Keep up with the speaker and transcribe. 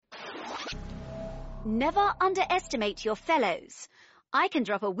Never underestimate your fellows. I can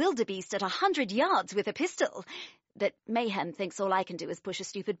drop a wildebeest at 100 yards with a pistol, but Mayhem thinks all I can do is push a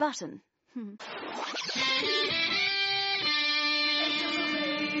stupid button.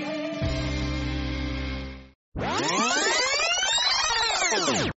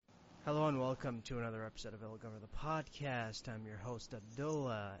 Hello and welcome to another episode of El Governor the Podcast. I'm your host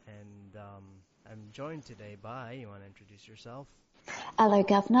Abdullah, and I'm joined today by, you want to introduce yourself? Hello,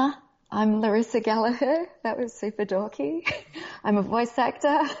 Governor. I'm Larissa Gallagher. That was super dorky. I'm a voice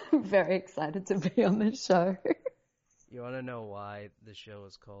actor. I'm very excited to be on this show. You want to know why the show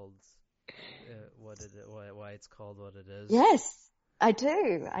is called why it's called what it is? Yes, I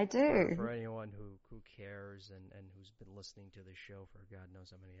do. For anyone who cares and who's been listening to the show for God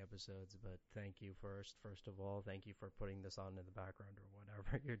knows how many episodes, but thank you first of all. Thank you for putting this on in the background or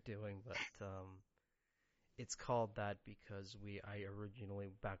whatever you're doing, but it's called that because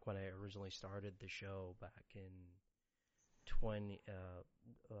back when I originally started the show back in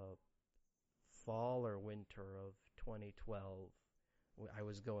fall or winter of 2012, I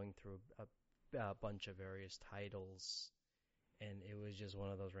was going through a bunch of various titles, and it was just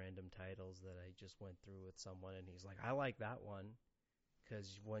one of those random titles that I just went through with someone, and he's like, I like that one,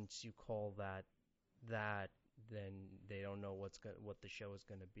 because once you call that, then they don't know what the show is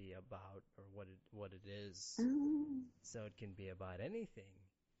going to be about or what it is. So it can be about anything,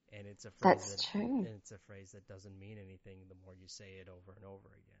 and it's a phrase That's true. And it's a phrase that doesn't mean anything the more you say it over and over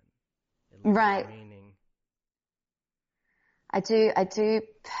again. It loses Right. meaning. I do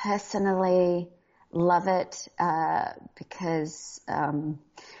personally love it because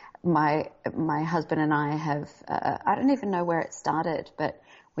my husband and I have I don't even know where it started, but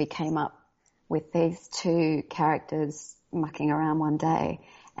we came up with these two characters mucking around one day,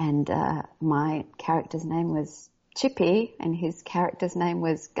 and my character's name was Chippy and his character's name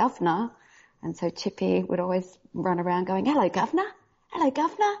was Governor, and so Chippy would always run around going, hello Governor,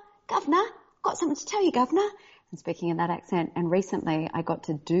 Governor, got something to tell you Governor, and speaking in that accent. And recently I got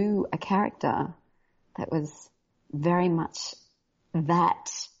to do a character that was very much that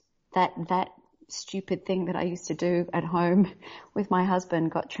stupid thing that I used to do at home with my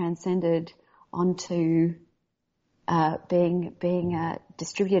husband got transcended onto being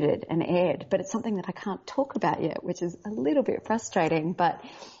distributed and aired. But it's something that I can't talk about yet, which is a little bit frustrating. But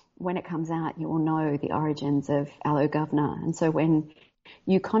when it comes out, you will know the origins of Hello Governor. And so when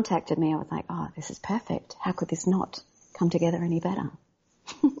you contacted me, I was like, oh, this is perfect. How could this not come together any better?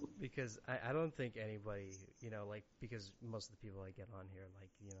 Because I don't think anybody, because most of the people I get on here,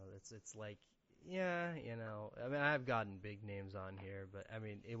 it's like, yeah, I mean, I've gotten big names on here, but I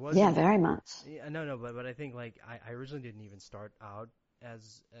mean, it wasn't. Yeah, very much. Yeah, no, but I think I originally didn't even start out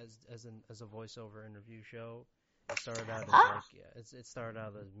as a voiceover interview show. It started out as it started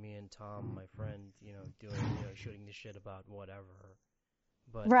out as me and Tom, my friend, doing, shooting the shit about whatever.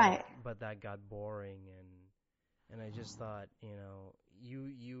 But right. But that got boring, and I just thought,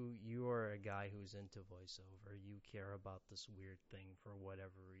 you are a guy who's into voiceover. You care about this weird thing for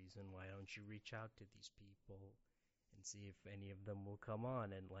whatever reason. Why don't you reach out to these people and see if any of them will come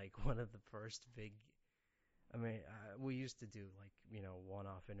on? And one of the first big, we used to do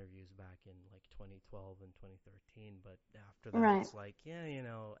one-off interviews back in 2012 and 2013. But after that, right. It's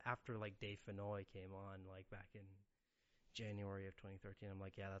after Dave Fennoy came on back in January of 2013, I'm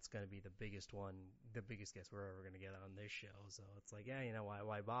like, yeah, that's going to be the biggest guest we're ever going to get on this show. So it's like, yeah,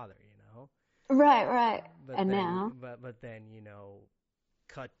 why bother, Right. But and then, now? But then,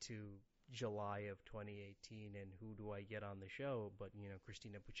 cut to July of 2018, and who do I get on the show? But,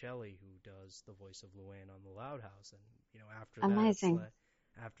 Christina Puccelli, who does the voice of Luann on The Loud House. And, after Amazing.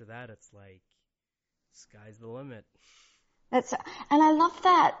 After that, it's like, sky's the limit. And I love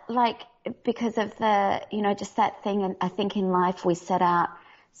that, because of the, just that thing. And I think in life we set out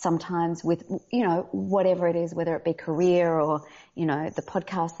sometimes with, whatever it is, whether it be career or, the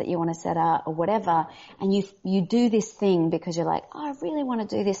podcast that you want to set out or whatever. And you do this thing because you're like, oh, I really want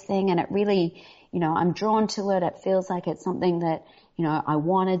to do this thing. And it really, I'm drawn to it. It feels like it's something that, I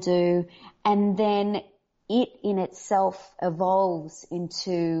want to do. And then it in itself evolves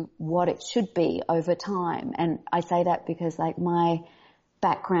into what it should be over time. And I say that because my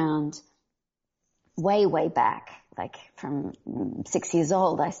background way back, from 6 years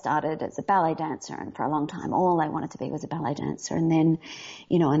old, I started as a ballet dancer, and for a long time all I wanted to be was a ballet dancer. And then,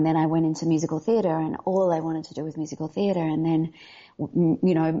 and then I went into musical theatre, and all I wanted to do was musical theatre, and then,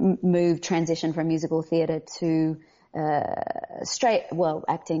 transition from musical theatre to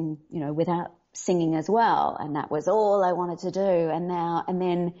acting, without singing as well, and that was all I wanted to do. And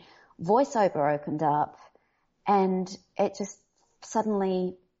then voiceover opened up, and it just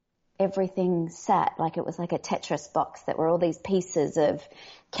suddenly everything sat, like it was like a Tetris box that were all these pieces of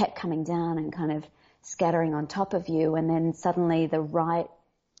kept coming down and kind of scattering on top of you. And then suddenly the right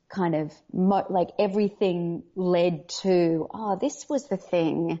kind of, like everything led to, oh, this was the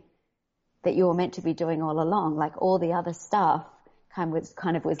thing that you were meant to be doing all along. Like all the other stuff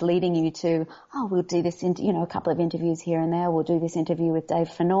kind of was leading you to, oh, we'll do this, a couple of interviews here and there. We'll do this interview with Dave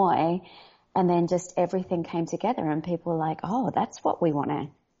Fennoy. And then just everything came together and people were like, oh, that's what we want to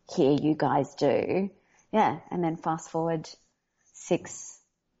hear you guys do. Yeah. And then fast forward 6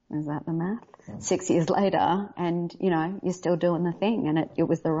 years later and, you're still doing the thing and it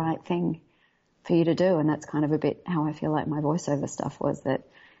was the right thing for you to do. And that's kind of a bit how I feel like my voiceover stuff was, that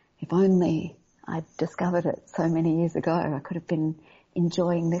if only I'd discovered it so many years ago, I could have been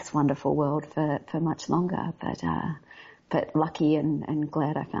enjoying this wonderful world for much longer. But lucky and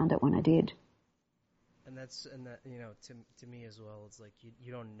glad I found it when I did. And that, to me as well, it's like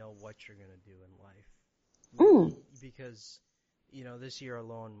you don't know what you're going to do in life. Because, this year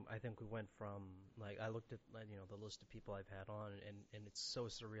alone, I think we went from, like, I looked at, the list of people I've had on, and it's so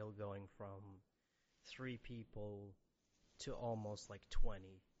surreal going from 3 people to almost like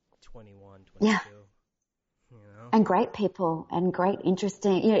 20, 21, 22. Yeah. And great people and great,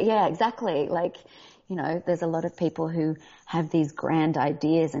 interesting. Yeah, exactly. Like, there's a lot of people who have these grand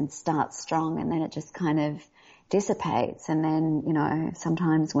ideas and start strong and then it just kind of dissipates. And then,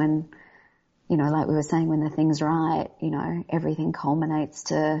 sometimes when, like we were saying, when the thing's right, everything culminates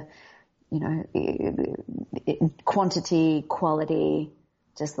to, quantity, quality,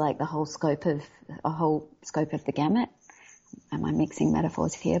 just like the whole scope of the gamut. Am I mixing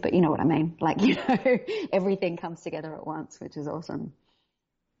metaphors here? But you know what I mean. Like, everything comes together at once, which is awesome.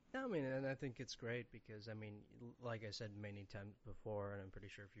 I mean, and I think it's great because, like I said many times before, and I'm pretty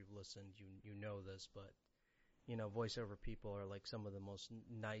sure if you've listened, you know this, but, voiceover people are like some of the most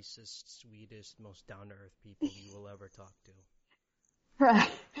nicest, sweetest, most down-to-earth people you will ever talk to.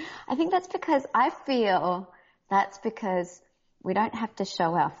 Right. I think that's because we don't have to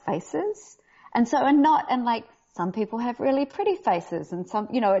show our faces. And so, some people have really pretty faces and some,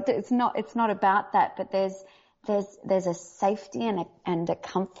 it's not about that, but there's a safety and a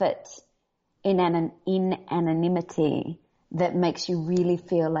comfort in anonymity that makes you really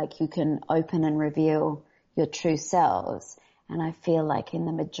feel like you can open and reveal your true selves. And I feel like in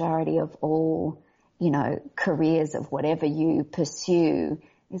the majority of all, careers of whatever you pursue,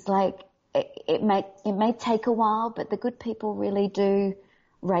 is like, it may take a while, but the good people really do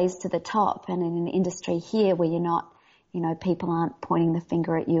raise to the top. And in an industry here where you're not, people aren't pointing the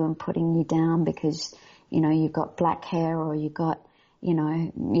finger at you and putting you down because, you've got black hair or you've got,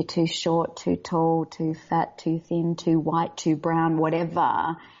 you're too short, too tall, too fat, too thin, too white, too brown,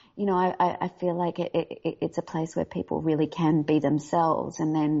 whatever. I feel like it's a place where people really can be themselves.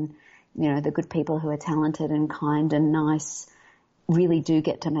 And then, the good people who are talented and kind and nice really do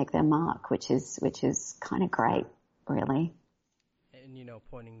get to make their mark, which is kind of great, really. And,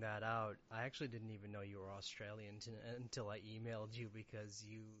 pointing that out, I actually didn't even know you were Australian until I emailed you because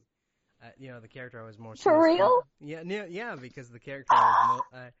the character I was most... For real? Yeah, because the character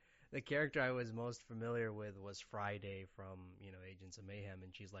I was most familiar with was Friday from, Agents of Mayhem,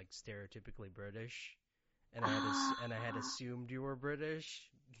 and she's like stereotypically British, and I had assumed you were British.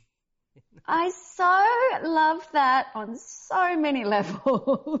 I so love that on so many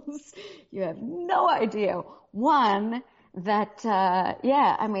levels. You have no idea. One, that,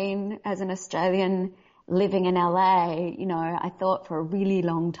 as an Australian living in LA, I thought for a really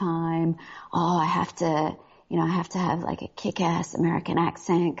long time, I have to have like a kick-ass American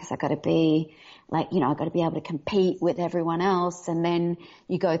accent because I got to be like, I got to be able to compete with everyone else. And then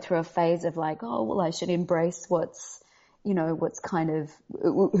you go through a phase of like, I should embrace what's kind of,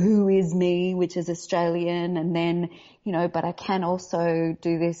 who is me, which is Australian. And then, but I can also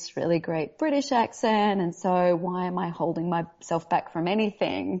do this really great British accent. And so why am I holding myself back from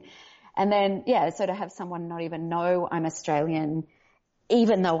anything? And then, so to have someone not even know I'm Australian,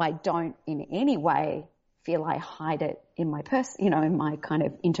 even though I don't in any way feel I hide it in my in my kind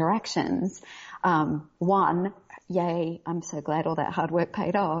of interactions. One, yay, I'm so glad all that hard work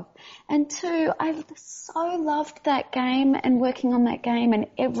paid off. And two, I so loved that game and working on that game and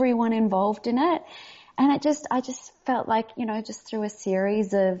everyone involved in it. And I just felt like, just through a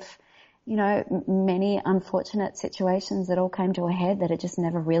series of, many unfortunate situations that all came to a head, that it just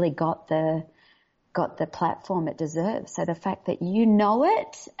never really got the platform it deserves. So the fact that you know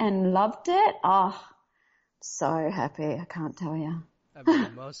it and loved it, so happy, I can't tell you.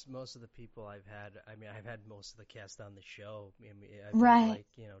 Most of the people I've had most of the cast on the show. I've right. had like,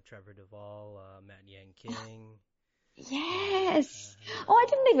 Trevor Duvall, Matt Yang King. Yes. Oh, I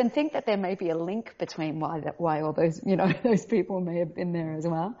didn't even think that there may be a link between why all those, those people may have been there as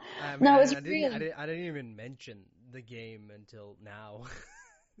well. I mean, No, it was I didn't even mention the game until now.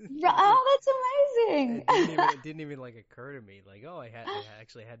 Oh, that's amazing. It didn't even like occur to me. Like, oh, I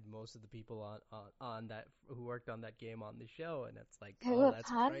actually had most of the people on that who worked on that game on the show, and it's like, Who oh, were that's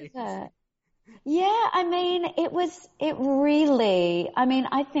part crazy. of it. Yeah, I mean,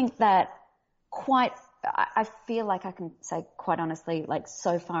 I think that I feel like I can say quite honestly, like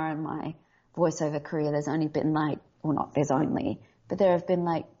so far in my voiceover career, there's only been but there have been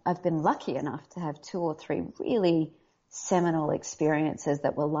I've been lucky enough to have 2 or 3 really seminal experiences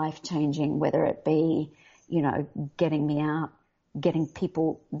that were life-changing, whether it be, getting me out, getting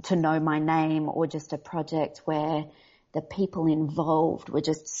people to know my name, or just a project where the people involved were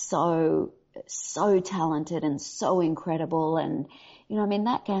just so talented and so incredible. And,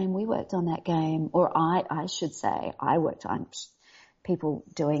 that game, we worked on that game, or I should say, I worked on people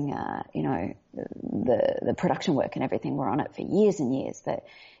doing, the production work and everything were on it for years and years. But,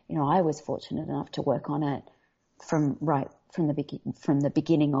 I was fortunate enough to work on it from the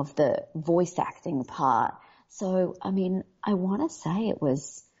beginning of the voice acting part. So, I mean, I want to say it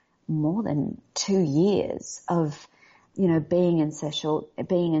was more than 2 years of, being in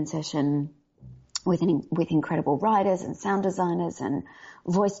session with incredible writers and sound designers and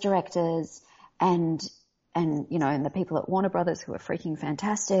voice directors and the people at Warner Brothers who were freaking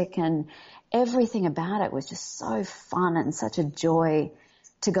fantastic, and everything about it was just so fun and such a joy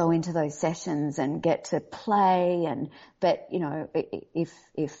to go into those sessions and get to play. But if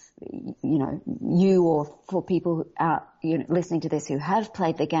you, or for people out, listening to this who have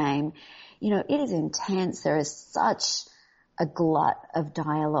played the game, it is intense. There is such a glut of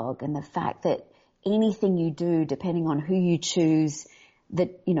dialogue, and the fact that anything you do, depending on who you choose,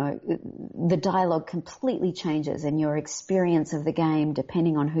 that, the dialogue completely changes, and your experience of the game,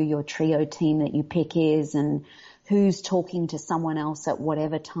 depending on who your trio team that you pick is and who's talking to someone else at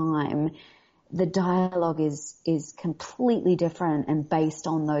whatever time, the dialogue is completely different, and based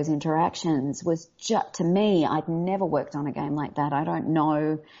on those interactions was just, to me, I'd never worked on a game like that. I don't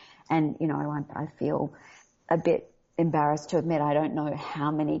know. And, I feel a bit embarrassed to admit I don't know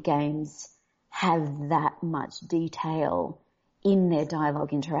how many games have that much detail in their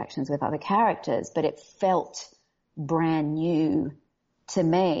dialogue interactions with other characters, but it felt brand new to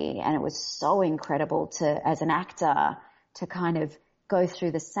me, and it was so incredible to, as an actor, to kind of go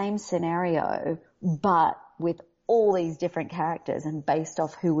through the same scenario, but with all these different characters, and based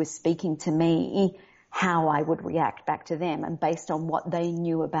off who was speaking to me, how I would react back to them, and based on what they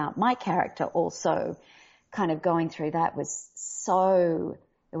knew about my character also, kind of going through that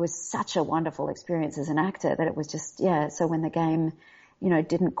it was such a wonderful experience as an actor that it was just, so when the game,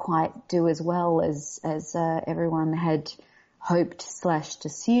 didn't quite do as well as everyone had hoped /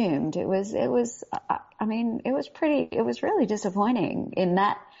 assumed, it was really disappointing in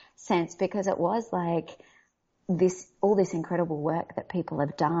that sense, because it was like all this incredible work that people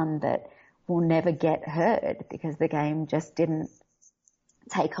have done that will never get heard because the game just didn't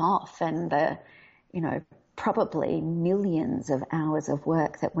take off, and the, probably millions of hours of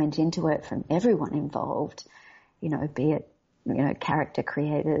work that went into it from everyone involved, be it, character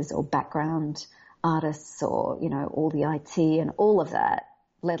creators or background artists or, all the IT and all of that,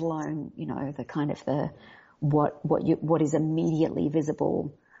 let alone, the kind of what is immediately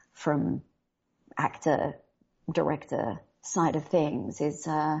visible from actor, director side of things is,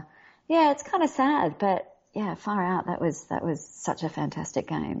 it's kind of sad, but far out. That was such a fantastic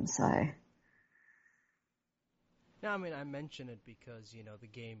game. So. No, I mean, I mention it because, the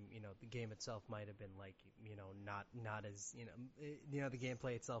game itself might have been like, not as, the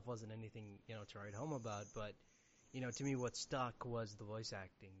gameplay itself wasn't anything, to write home about, but, to me what stuck was the voice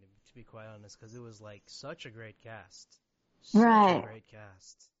acting, to be quite honest, because it was like such a great cast. Right. Such a great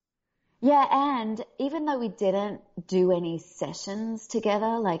cast. Yeah, and even though we didn't do any sessions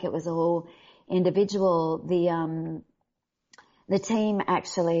together, like it was all individual, the team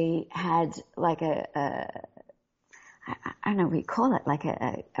actually had like I don't know what you call it, like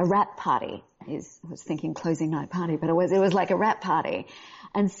a rap party. I was thinking closing night party, but it was like a rap party.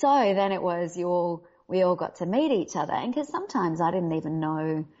 And so then we all got to meet each other. And because sometimes I didn't even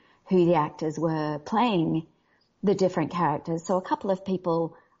know who the actors were playing the different characters. So a couple of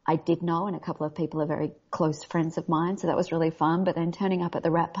people I did know, and a couple of people are very close friends of mine. So that was really fun. But then turning up at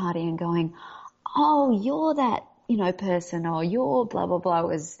the rap party and going, oh, you're that, person, or you're blah, blah, blah,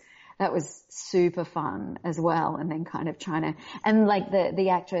 that was super fun as well. And then kind of and like the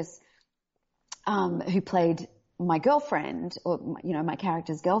actress, who played my girlfriend or, you know, my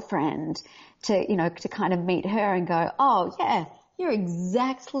character's girlfriend to kind of meet her and go, oh yeah, you're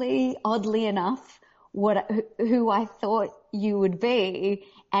exactly, oddly enough, who I thought you would be.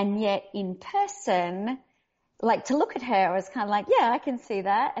 And yet in person, like to look at her, I was kind of like, yeah, I can see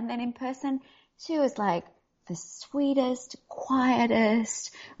that. And then in person, she was like the sweetest,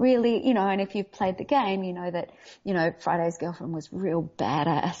 quietest, really, you know, and if you've played the game, you know that, you know, Friday's girlfriend was real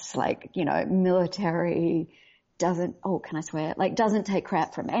badass, like, you know, military, doesn't take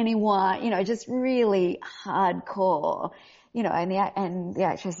crap from anyone, you know, just really hardcore, you know, and the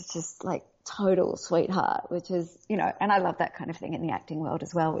actress is just like total sweetheart, which is, you know, and I love that kind of thing in the acting world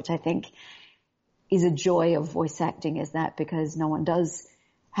as well, which I think is a joy of voice acting, is that because no one does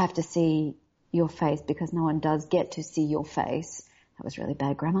have to see your face, because no one does get to see your face. That was really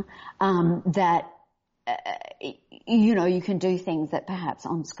bad grammar. You know, you can do things that perhaps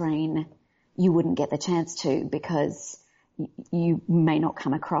on screen you wouldn't get the chance to because you may not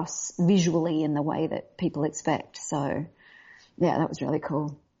come across visually in the way that people expect. So yeah, that was really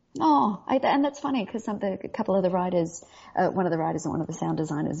cool. And that's funny because a couple of the writers, one of the writers and one of the sound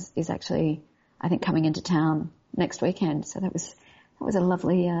designers is actually, I think, coming into town next weekend. So that was a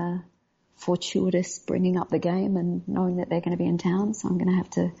lovely, fortuitous bringing up the game and knowing that they're going to be in town. So I'm going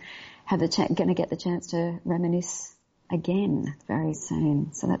to going to get the chance to reminisce again very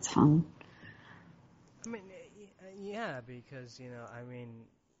soon. So that's fun. I mean, yeah, because, you know, I mean,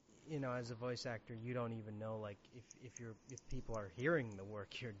 you know, as a voice actor, you don't even know, like, if people are hearing the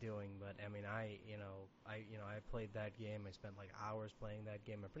work you're doing. But I mean, I played that game. I spent like hours playing that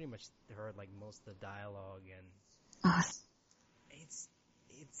game. I pretty much heard like most of the dialogue, and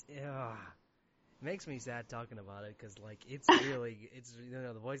it makes me sad talking about it because like it's you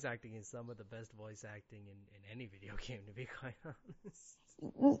know, the voice acting is some of the best voice acting in any video game, to be quite honest.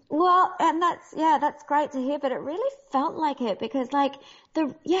 Well, and that's great to hear, but it really felt like it because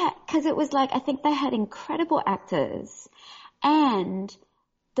because it was like, I think they had incredible actors and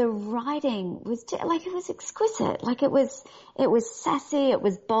the writing was like, it was exquisite. Like it was sassy, it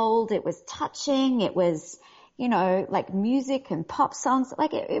was bold, it was touching, it was, you know, like music and pop songs.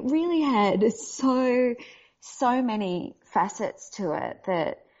 Like it really had so many facets to it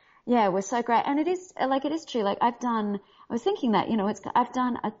that, yeah, was so great. And it is true. Like I was thinking that, you know, I've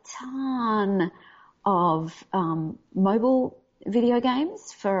done a ton of mobile video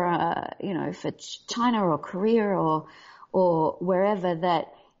games for you know, for China or Korea or wherever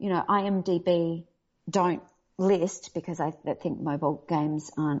that, you know, IMDb don't list because I think mobile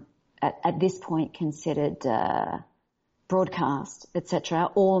games aren't at this point considered broadcast, etc.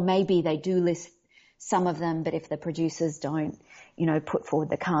 Or maybe they do list some of them, but if the producers don't, you know, put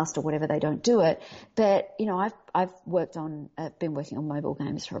forward the cast or whatever, they don't do it. But, you know, I've been working on mobile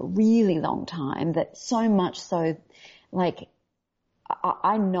games for a really long time, that so much so, like,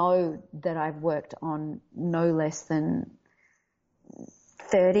 I know that I've worked on no less than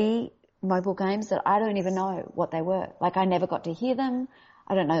 30 mobile games that I don't even know what they were. Like, I never got to hear them.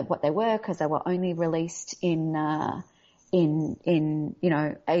 I don't know what they were because they were only released in, you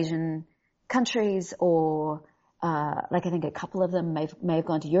know, Asian countries or, like I think a couple of them may have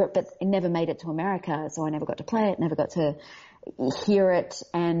gone to Europe, but it never made it to America. So I never got to play it, never got to hear it.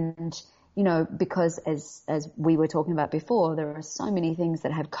 And, you know, because as we were talking about before, there are so many things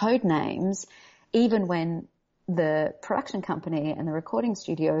that have code names, even when the production company and the recording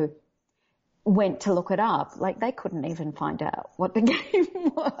studio went to look it up, like they couldn't even find out what the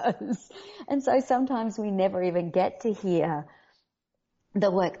game was. And so sometimes we never even get to hear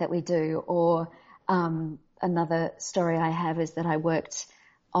the work that we do. Or another story I have is that I worked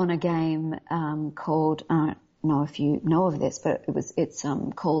on a game called, I don't know if you know of this, but it's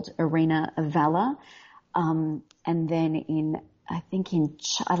called Arena of Valor. And then it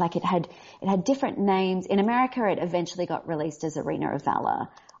had different names. In America, it eventually got released as Arena of Valor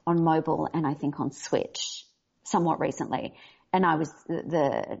on mobile and I think on Switch somewhat recently. And I was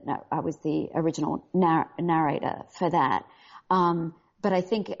the original narrator for that. But I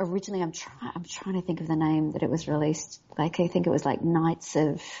think originally I'm trying to think of the name that it was released. Like, I think it was like Knights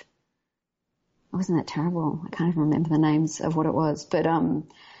of, wasn't that terrible? I can't even remember the names of what it was, but,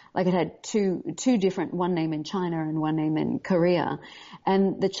 like it had two different, one name in China and one name in Korea.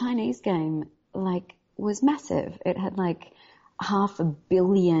 And the Chinese game, like, was massive. It had like 500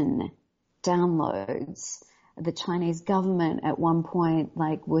 million downloads. The Chinese government at one point,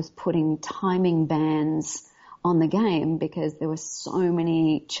 like, was putting timing bans on the game because there were so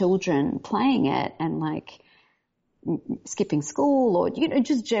many children playing it and like skipping school or, you know,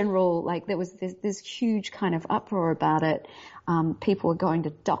 just general, like there was this huge kind of uproar about it. People were going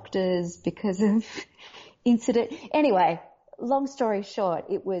to doctors because of, incident. Anyway, long story short,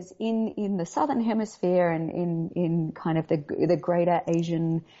 it was in the Southern Hemisphere and in kind of the greater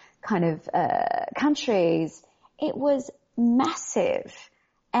Asian kind of countries. It was massive,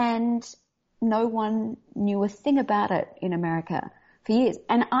 and no one knew a thing about it in America for years.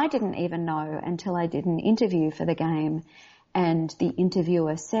 And I didn't even know until I did an interview for the game, and the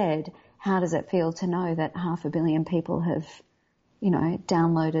interviewer said, "How does it feel to know that 500 million people have,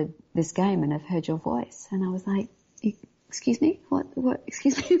 downloaded this game and have heard your voice?" And I was like, "Excuse me? What,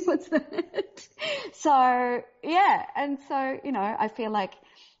 excuse me, what's that?" So, yeah. And so, I feel like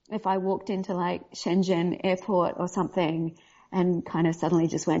if I walked into like Shenzhen airport or something and kind of suddenly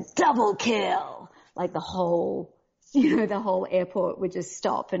just went double kill, like the whole airport would just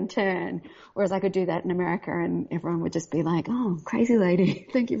stop and turn. Whereas I could do that in America and everyone would just be like, "Oh, crazy lady.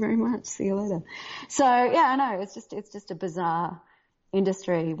 Thank you very much. See you later." So yeah, I know it's just a bizarre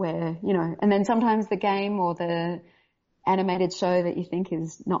industry where, and then sometimes the game or the animated show that you think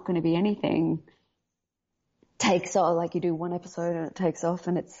is not going to be anything takes off. Like you do one episode and it takes off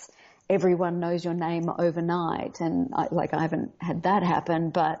and everyone knows your name overnight. And I haven't had that happen,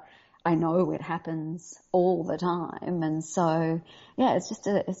 but I know it happens all the time. And so, yeah, it's just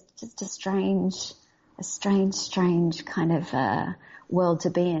a strange kind of, world to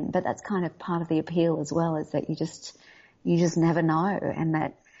be in. But that's kind of part of the appeal as well, is that you just never know, and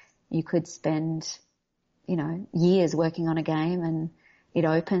that you could spend, years working on a game and it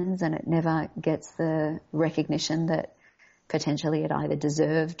opens and it never gets the recognition that potentially it either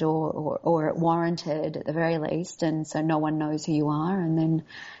deserved or it warranted at the very least. And so no one knows who you are, and then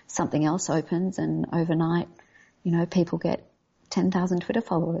something else opens and overnight, people get 10,000 Twitter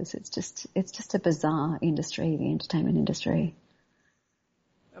followers. It's just a bizarre industry, the entertainment industry.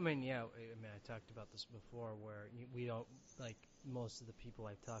 I mean, I talked about this before, where we don't, like, most of the people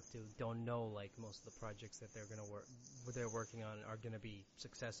I've talked to don't know, like, most of the projects that they're working on are going to be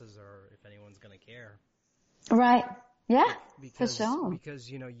successes, or if anyone's going to care. Right. Yeah, because, for sure.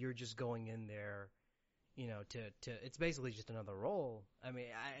 Because, you're just going in there, to it's basically just another role. I mean,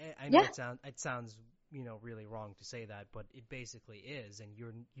 I know it sounds, really wrong to say that, but it basically is, and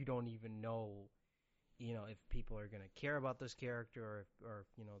you don't even know, if people are going to care about this character, or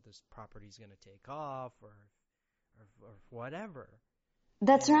this property's going to take off, or whatever.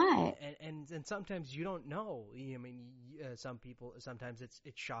 That's right. And sometimes you don't know. I mean, some people, sometimes it's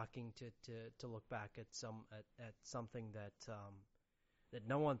shocking to look back at something that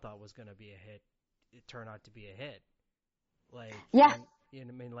no one thought was going to be a hit. It turned out to be a hit. Like, yeah. I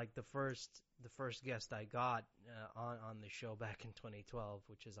mean, like the first guest I got on the show back in 2012,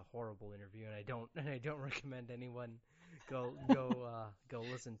 which is a horrible interview, and I don't recommend anyone go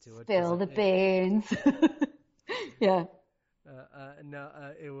listen to it. Spill the beans. Yeah.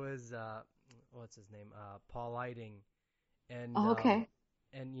 It was what's his name? Paul Eiding, and okay.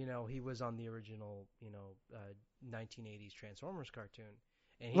 And he was on the original 1980s Transformers cartoon,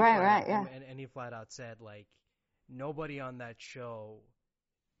 and he flat out said, like, nobody on that show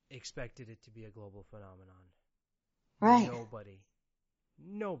expected it to be a global phenomenon. Right.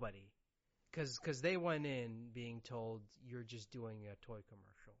 Nobody. Because they went in being told, you're just doing a toy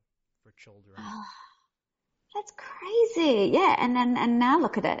commercial for children. Oh, that's crazy. Yeah. And now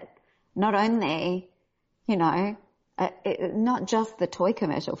look at it. Not only, not just the toy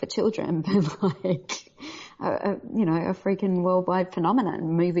commercial for children, but like, a freaking worldwide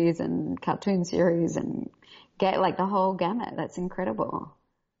phenomenon, movies and cartoon series and get like the whole gamut. That's incredible.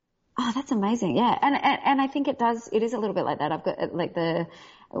 Oh, that's amazing. Yeah. And I think it is a little bit like that. I've got like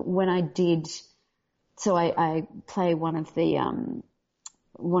when I did, so I play one of the,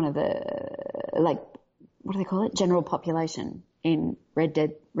 like, what do they call it? General population in Red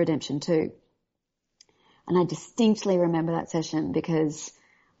Dead Redemption 2. And I distinctly remember that session because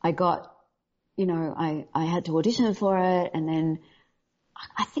I got, I had to audition for it, and then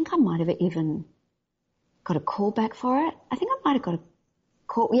I think I might have even got a call back for it. I think I might have got a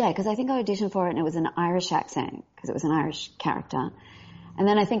call, yeah, because I think I auditioned for it and it was an Irish accent because it was an Irish character. And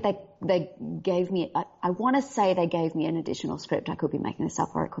then I think they gave me, I want to say they gave me an additional script. I could be making this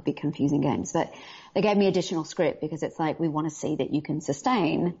up or it could be confusing games, but they gave me additional script because it's like, we want to see that you can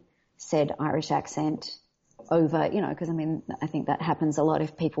sustain said Irish accent over, because I mean, I think that happens a lot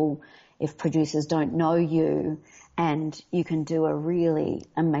if producers don't know you and you can do a really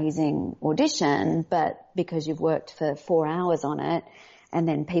amazing audition, but because you've worked for 4 hours on it and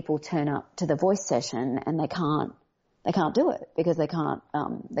then people turn up to the voice session and they can't do it because they can't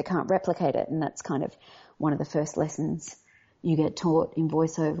replicate it. And that's kind of one of the first lessons you get taught in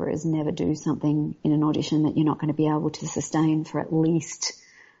voiceover, is never do something in an audition that you're not going to be able to sustain for at least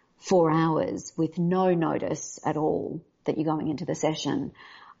 4 hours with no notice at all that you're going into the session,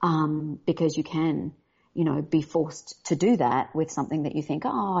 because you can, be forced to do that with something that you think,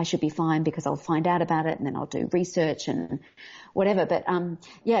 oh, I should be fine because I'll find out about it and then I'll do research and whatever. But,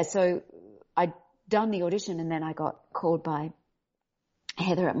 so I'd done the audition and then I got called by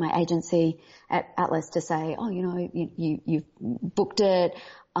Heather at my agency at Atlas to say, oh, you've booked it.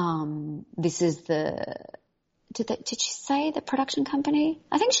 This is did she say the production company?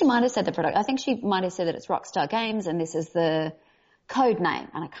 I think she might have said I think she might have said that it's Rockstar Games and this is the code name,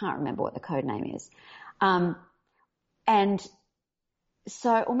 and I can't remember what the code name is. And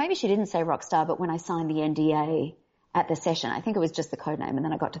so, or maybe she didn't say Rockstar, but when I signed the NDA at the session, I think it was just the code name, and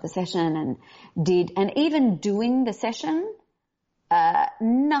then I got to the session and even doing the session,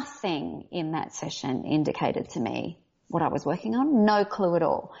 nothing in that session indicated to me what I was working on, no clue at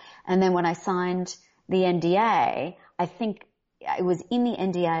all. And then when I signed the NDA, I think it was in the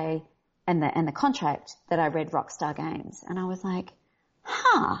NDA and the contract that I read Rockstar Games, and I was like,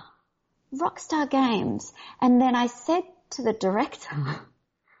 Rockstar Games. And then I said to the director,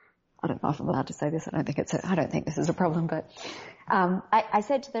 I don't know if I'm allowed to say this, I don't think this is a problem, but I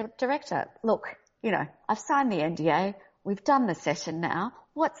said to the director, look, I've signed the NDA, we've done the session now,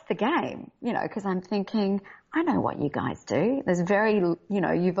 what's the game? Because I'm thinking, I know what you guys do. There's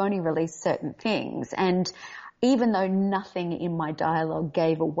you've only released certain things. And even though nothing in my dialogue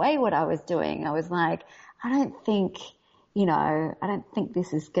gave away what I was doing, I was like, I don't think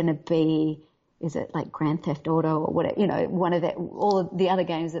this is going to be, is it like Grand Theft Auto or whatever, one of all of the other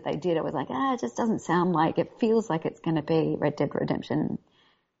games that they did. I was like, it just doesn't sound like, it feels like it's going to be Red Dead Redemption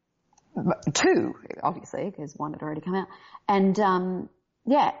 2, obviously, because 1 had already come out. And,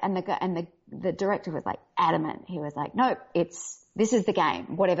 the director was like adamant. He was like, no, this is the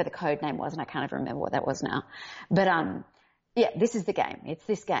game, whatever the code name was. And I can't even remember what that was now. But, this is the game. It's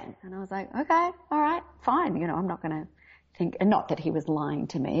this game. And I was like, okay, all right, fine. I'm not going to think, and not that he was lying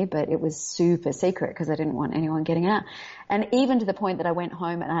to me, but it was super secret because I didn't want anyone getting out. And even to the point that I went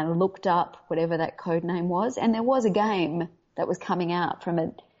home and I looked up whatever that code name was, and there was a game that was coming out from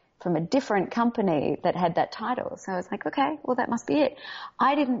a different company that had that title. So I was like, okay, well, that must be it.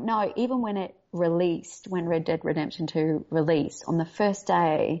 I didn't know, even when it released, when Red Dead Redemption 2 released, on the first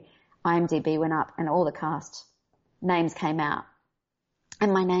day, IMDb went up and all the cast names came out.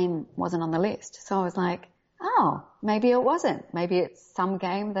 And my name wasn't on the list. So I was like, oh, maybe it wasn't. Maybe it's some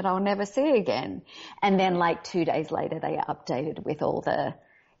game that I'll never see again. And then 2 days later, they updated with all the,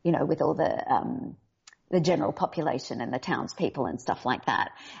 the general population and the townspeople and stuff like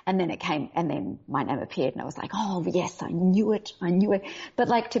that. And then and then my name appeared and I was like, oh yes, I knew it.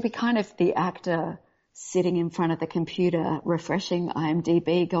 But to be kind of the actor sitting in front of the computer, refreshing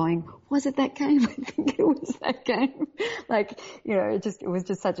IMDb going, was it that game? I think it was that game. It was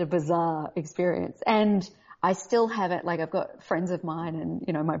just such a bizarre experience. And I still haven't, I've got friends of mine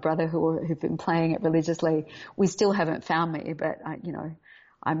and, my brother who've been playing it religiously. We still haven't found me, but I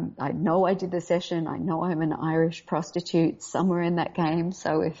know I did the session. I know I'm an Irish prostitute somewhere in that game.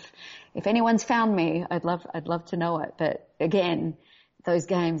 So if anyone's found me, I'd love to know it. But again, those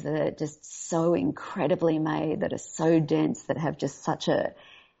games that are just so incredibly made, that are so dense, that have just such a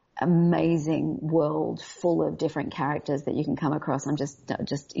amazing world full of different characters that you can come across. I'm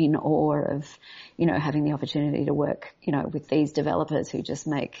just in awe of, having the opportunity to work, with these developers who just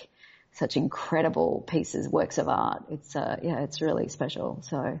make such incredible pieces, works of art. It's really special.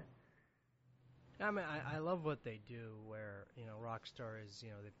 So. I mean, I love what they do where, Rockstar is,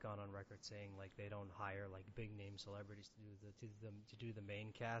 they've gone on record saying they don't hire big name celebrities to do the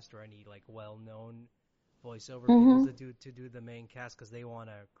main cast or any well-known voiceover people to do the main cast, because they want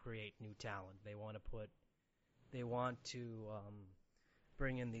to create new talent. They want to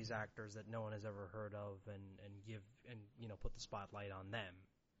bring in these actors that no one has ever heard of and put the spotlight on them.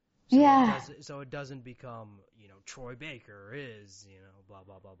 So it doesn't become, Troy Baker is, blah,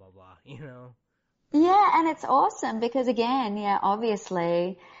 blah, blah, blah, blah, Yeah, and it's awesome because again,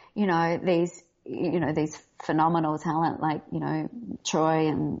 obviously, these phenomenal talent like, Troy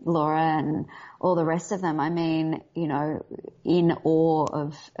and Laura and all the rest of them. I mean, in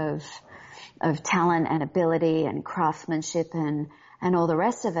awe of talent and ability and craftsmanship and all the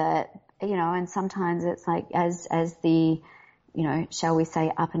rest of it, and sometimes it's as the, shall we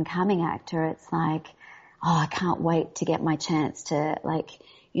say up and coming actor, it's like, oh, I can't wait to get my chance to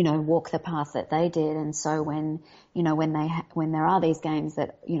walk the path that they did. And so when there are these games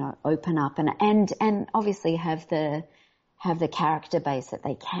that, open up and obviously have the character base that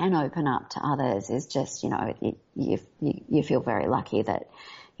they can open up to others, is just, you feel very lucky that,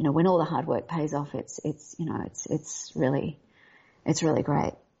 when all the hard work pays off, it's really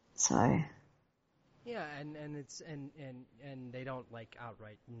great. So. Yeah, and it's and they don't like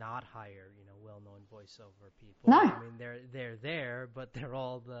outright not hire, well-known voiceover people. No. I mean, they're there, but they're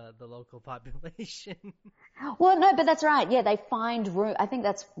all the local population. Well, no, but that's right. Yeah, they find room. I think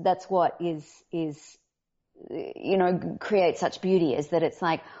that's what is creates such beauty, is that it's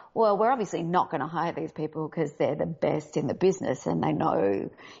like, well, we're obviously not going to hire these people because they're the best in the business and they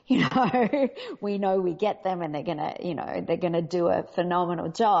know, we know we get them and they're going to do a phenomenal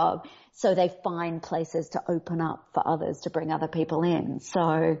job. So they find places to open up for others, to bring other people in.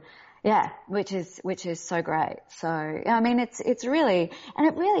 So yeah, which is so great. So, I mean, it's really, and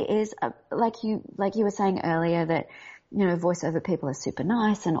it really is like you were saying earlier that, voiceover people are super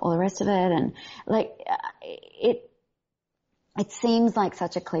nice and all the rest of it. And like, it seems like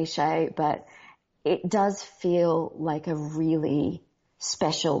such a cliche, but it does feel like a really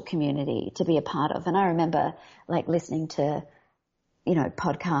special community to be a part of. And I remember like listening to,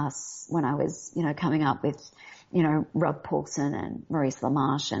 podcasts when I was, coming up with, Rob Paulson and Maurice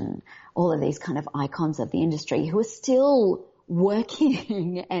LaMarche and all of these kind of icons of the industry who are still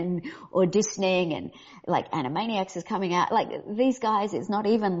working and auditioning, and like Animaniacs is coming out. Like these guys, it's not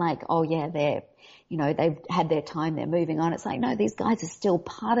even like, oh yeah, they're, they've had their time, they're moving on. It's like, no, these guys are still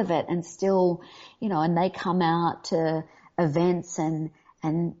part of it and still, and they come out to events and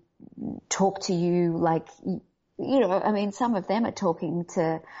talk to you like, I mean, some of them are talking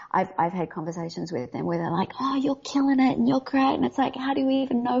to, I've had conversations with them where they're like, oh, you're killing it and you're great. And it's like, how do you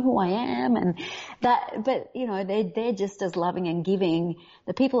even know who I am? And that, but they're just as loving and giving.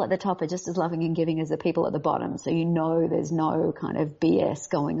 The people at the top are just as loving and giving as the people at the bottom. So there's no kind of BS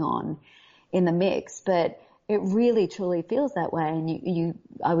going on in the mix, but it really truly feels that way. And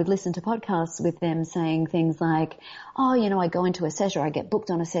I would listen to podcasts with them saying things like, oh, I go into a session or I get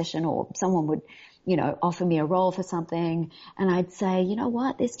booked on a session, or someone would, offer me a role for something. And I'd say, you know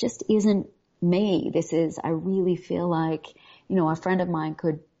what, this just isn't me. I really feel like, a friend of mine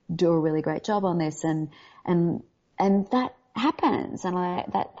could do a really great job on this. And that happens. And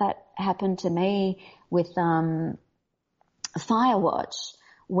that happened to me with, Firewatch,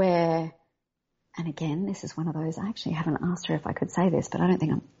 where, and again, this is one of those, I actually haven't asked her if I could say this, but I don't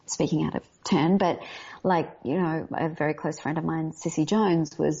think I'm speaking out of turn, but like, a very close friend of mine, Cissy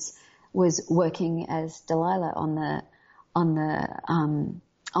Jones, was working as Delilah on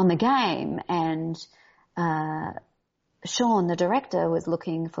the game, and Sean, the director, was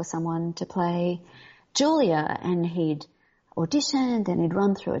looking for someone to play Julia, and he'd auditioned and he'd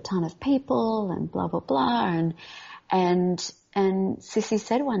run through a ton of people and blah, blah, blah. And Sissy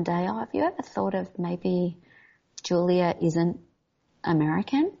said one day, oh, have you ever thought of maybe Julia isn't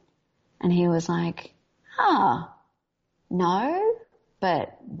American? And he was like, no,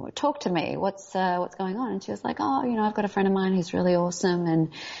 but talk to me. What's going on? And she was like, oh, I've got a friend of mine who's really awesome.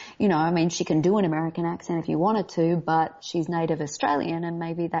 And, I mean, she can do an American accent if you wanted to, but she's native Australian, and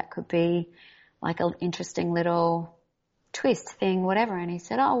maybe that could be like an interesting little twist thing, whatever. And he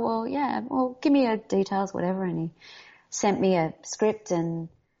said, oh, well, yeah, well, give me your details, whatever. And he sent me a script and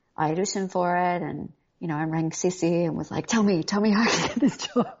I auditioned for it, and, I rang Sissy and was like, tell me how I can get this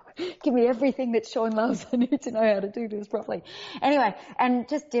job. Give me everything that Sean loves. I need to know how to do this properly. Anyway, and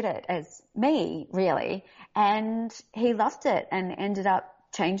just did it as me, really. And he loved it and ended up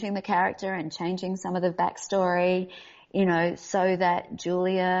changing the character and changing some of the backstory, so that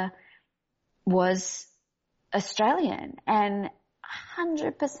Julia was Australian. And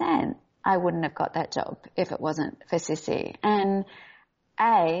 100% I wouldn't have got that job if it wasn't for Sissy. And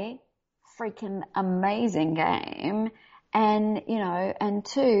freaking amazing game. And, and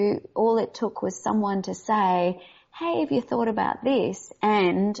two, all it took was someone to say, hey, have you thought about this?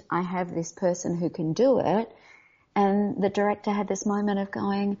 And I have this person who can do it. And the director had this moment of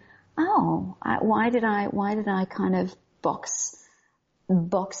going, oh, why did I kind of box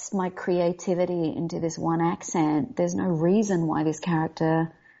my creativity into this one accent? There's no reason why this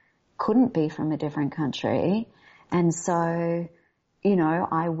character couldn't be from a different country. And so,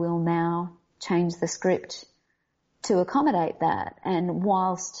 I will now change the script to accommodate that. And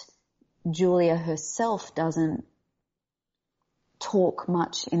whilst Julia herself doesn't talk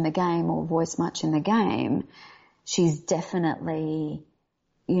much in the game or voice much in the game, she's definitely,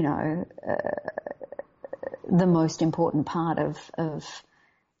 the most important part of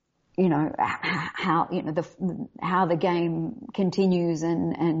how the game continues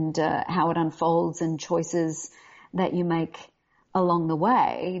and how it unfolds, and choices that you make along the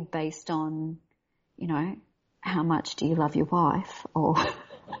way based on, how much do you love your wife? Or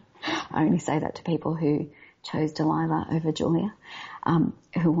I only say that to people who chose Delilah over Julia,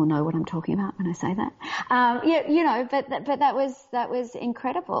 who will know what I'm talking about when I say that. But that was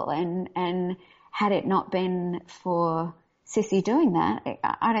incredible. And had it not been for Sissy doing that,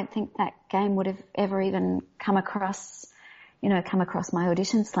 I don't think that game would have ever even come across my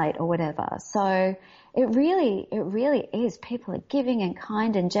audition slate or whatever. So it really is. People are giving and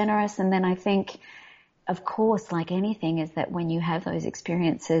kind and generous. And then I think, of course, like anything, is that when you have those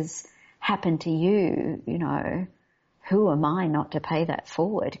experiences happen to you, who am I not to pay that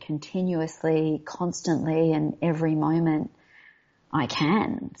forward continuously, constantly, and every moment I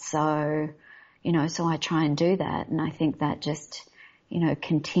can. So, so I try and do that. And I think that just,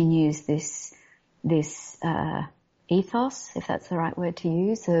 continues this ethos, if that's the right word to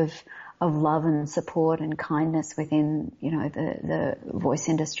use, of love and support and kindness within, the voice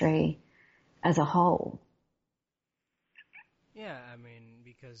industry as a whole. Yeah, I mean,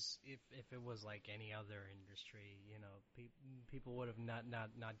 because if it was like any other industry, people would have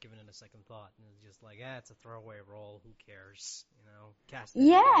not given it a second thought, and it's just like, it's a throwaway role, who cares, cast it.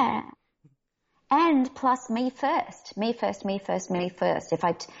 Yeah. And plus me first. If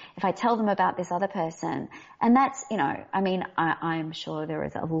I tell them about this other person, and that's, I'm sure there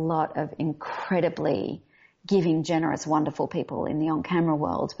is a lot of incredibly giving, generous, wonderful people in the on-camera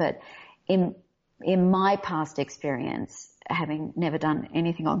world, but in my past experience, having never done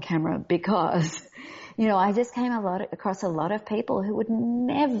anything on camera, because, I just came across a lot of people who would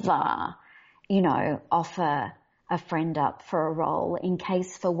never, offer a friend up for a role in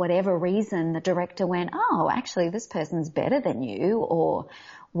case for whatever reason the director went, oh, actually this person's better than you, or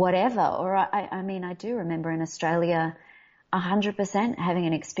whatever. Or I do remember in Australia 100% having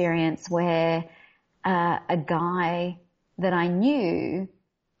an experience where a guy that I knew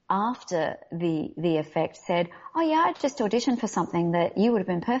after the effect said, oh yeah, I just auditioned for something that you would have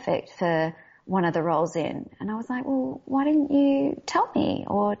been perfect for one of the roles in. And I was like, well, why didn't you tell me,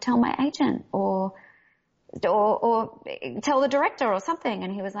 or tell my agent, or tell the director or something?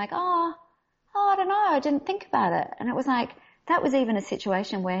 And he was like, oh, I don't know, I didn't think about it. And it was like, that was even a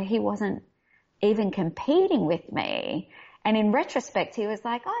situation where he wasn't even competing with me. And in retrospect, he was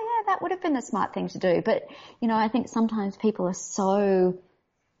like, oh yeah, that would have been the smart thing to do. But, I think sometimes people are so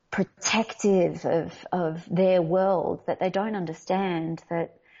protective of their world that they don't understand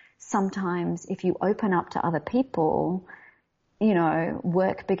that sometimes if you open up to other people,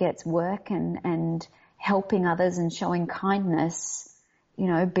 work begets work, and helping others and showing kindness,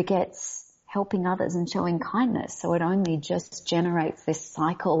 begets helping others and showing kindness. So it only just generates this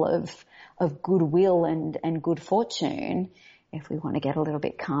cycle of goodwill and good fortune, if we want to get a little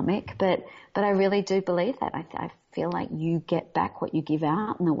bit karmic. But I really do believe that. I feel like you get back what you give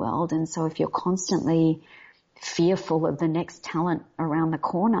out in the world. And so if you're constantly fearful of the next talent around the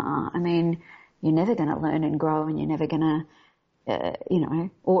corner, I mean, you're never going to learn and grow, and you're never going to,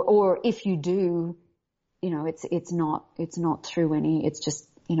 or if you do, it's not through any, it's just,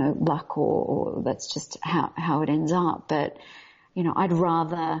 luck, or that's just how it ends up. But, I'd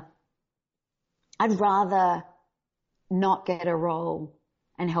rather not get a role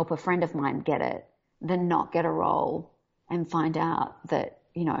and help a friend of mine get it than not get a role and find out that,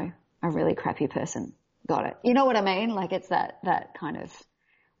 a really crappy person got it. You know what I mean? Like, it's that kind of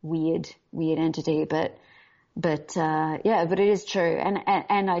weird entity, but it is true.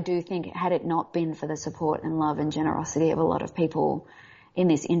 And I do think, had it not been for the support and love and generosity of a lot of people in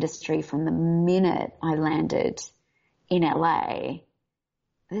this industry from the minute I landed in LA,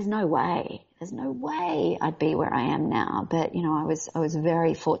 there's no way I'd be where I am now. But, I was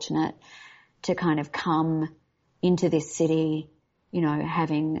very fortunate to kind of come into this city,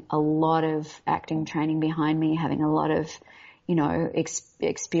 having a lot of acting training behind me, having a lot of,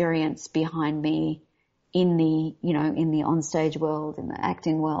 experience behind me in the onstage world, in the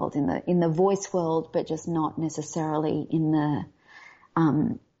acting world, in the voice world, but just not necessarily in the,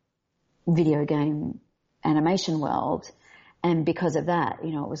 video game animation world. And because of that,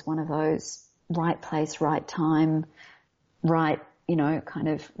 it was one of those right place, right time, right, kind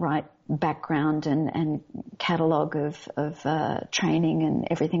of right background and catalogue of training and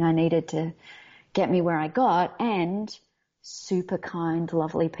everything I needed to get me where I got, and super kind,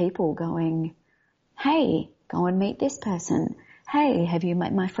 lovely people going, hey, go and meet this person. Hey, have you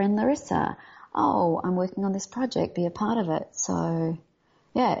met my friend Larissa? Oh, I'm working on this project, be a part of it. So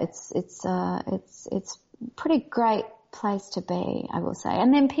yeah, it's pretty great place to be, I will say.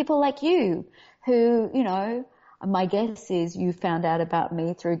 And then people like you who, my guess is you found out about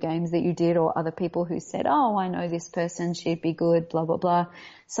me through games that you did, or other people who said, oh, I know this person, she'd be good, blah, blah, blah.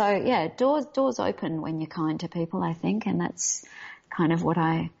 So yeah, doors open when you're kind to people, I think. And that's kind of what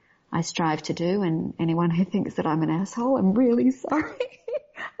I I strive to do. And anyone who thinks that I'm an asshole, I'm really sorry.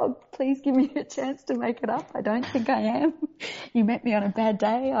 Oh, please give me a chance to make it up. I don't think I am. You met me on a bad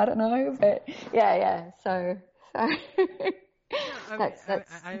day. I don't know, but yeah. So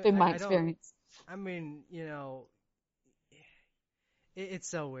that's been my experience. I mean, it's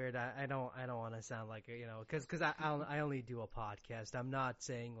so weird. I don't want to sound like, because I only do a podcast. I'm not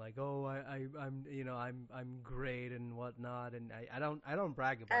saying like, oh, I'm great and whatnot, and I don't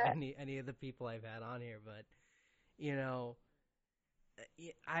brag about any of the people I've had on here, but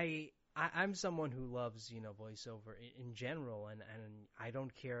I'm someone who loves, voiceover in general, and I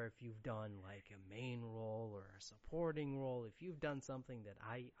don't care if you've done like a main role or a supporting role. If you've done something that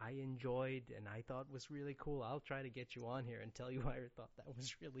I enjoyed and I thought was really cool, I'll try to get you on here and tell you why I thought that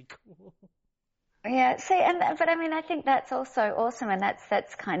was really cool. Yeah, but I mean, I think that's also awesome, and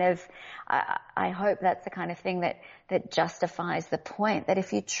that's kind of, I hope that's the kind of thing that justifies the point that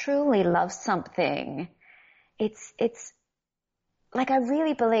if you truly love something, it's like, I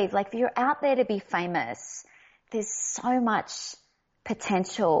really believe, like, if you're out there to be famous, there's so much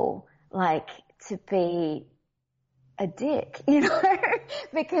potential, like, to be a dick,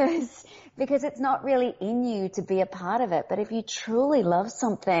 because it's not really in you to be a part of it. But if you truly love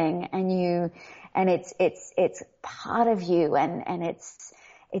something and it's part of you and it's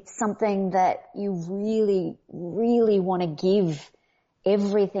something that you really, really want to give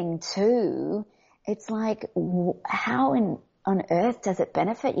everything to, it's like, how on earth does it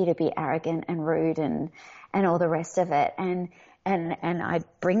benefit you to be arrogant and rude and all the rest of it? And I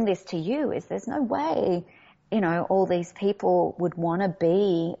bring this to you is there's no way, all these people would want to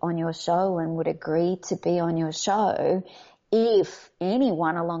be on your show and would agree to be on your show if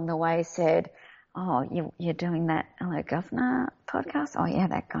anyone along the way said, oh, you're doing that Hello Governor podcast? Oh yeah,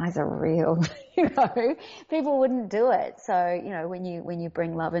 that guy's a real, people wouldn't do it. So, when you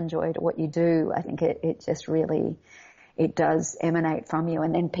bring love and joy to what you do, I think it just really, it does emanate from you,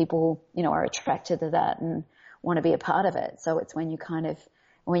 and then people, are attracted to that and want to be a part of it. So it's when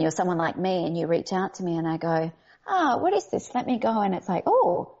you're someone like me and you reach out to me and I go, what is this? Let me go. And it's like,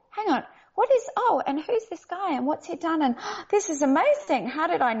 oh, hang on. And who's this guy and what's he done? And this is amazing. How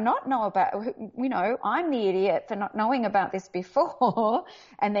did I not know about, I'm the idiot for not knowing about this before.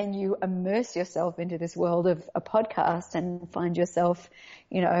 And then you immerse yourself into this world of a podcast and find yourself,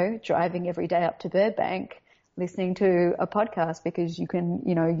 driving every day up to Burbank, listening to a podcast because you can,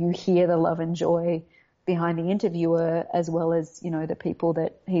 you hear the love and joy behind the interviewer as well as, the people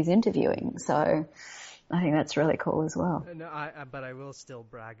that he's interviewing. So I think that's really cool as well. No, but I will still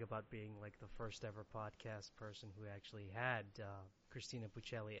brag about being like the first ever podcast person who actually had Christina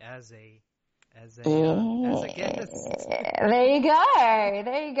Puccelli as a guest. There you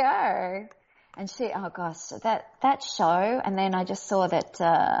go. And that show, and then I just saw that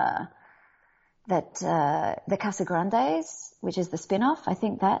the Casa Grandes, which is the spin-off, I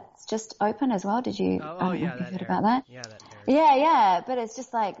think that's just open as well. Did you? Oh yeah, that heard about that? Yeah, that aired. Yeah. But it's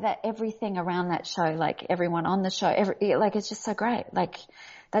just like that. Everything around that show, like everyone on the show, it's just so great. Like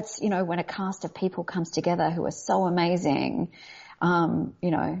that's when a cast of people comes together who are so amazing,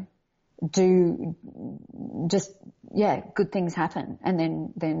 do just good things happen,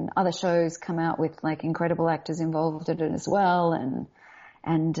 and then other shows come out with like incredible actors involved in it as well, and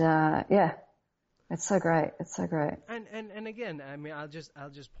it's so great. It's so great. And again, I mean, I'll just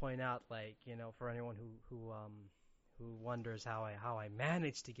point out, like, for anyone who wonders how I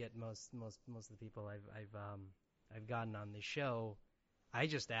managed to get most of the people I've gotten on the show, I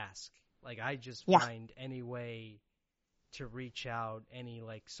just ask. Like, I just find any way to reach out, any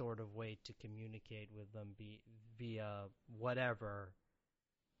like sort of way to communicate with them via whatever,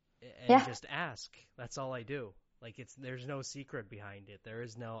 and just ask. That's all I do. Like, there's no secret behind it. There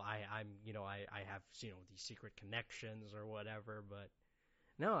is no, I have, these secret connections or whatever, but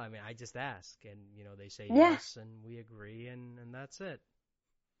no, I mean, I just ask and, they say yes and we agree and that's it.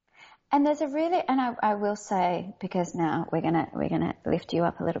 And there's and I will say, because now we're gonna lift you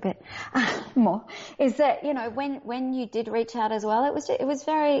up a little bit more, is that, when you did reach out as well, it was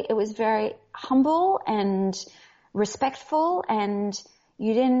very humble and respectful, and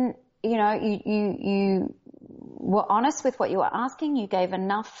you didn't, you were honest with what you were asking. You gave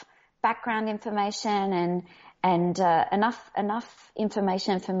enough background information and enough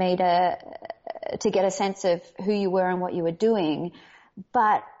information for me to get a sense of who you were and what you were doing.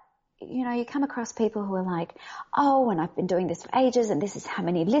 But you come across people who are like, oh, and I've been doing this for ages, and this is how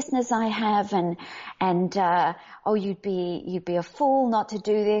many listeners I have, and oh, you'd be a fool not to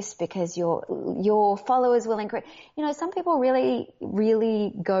do this because your followers will increase. Some people really,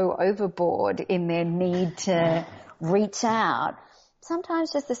 really go overboard in their need to reach out.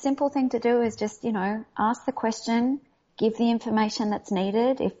 sometimes just the simple thing to do is just, ask the question, give the information that's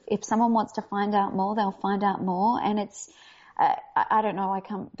needed. If someone wants to find out more, they'll find out more. And it's, I don't know,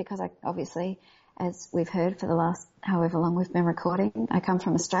 because I obviously, as we've heard for the last however long we've been recording, I come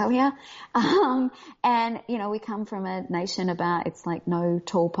from Australia. And, we come from a nation it's like no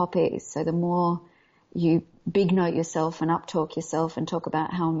tall poppies. So the more you big note yourself and uptalk yourself and talk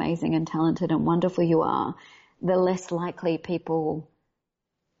about how amazing and talented and wonderful you are, the less likely people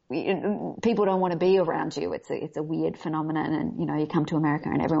don't want to be around you. It's a weird phenomenon, and you come to America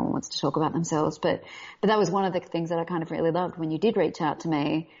and everyone wants to talk about themselves. But that was one of the things that I kind of really loved when you did reach out to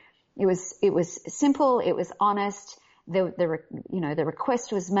me. It was simple, it was honest. The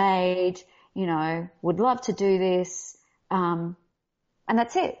request was made. Would love to do this, and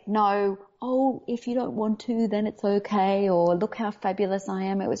that's it. No, if you don't want to, then it's okay. Or look how fabulous I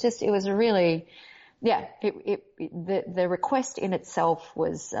am. It was really. Yeah, the request in itself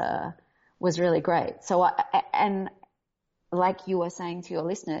was really great. So and like you were saying to your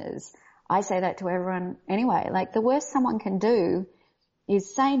listeners, I say that to everyone anyway. Like, the worst someone can do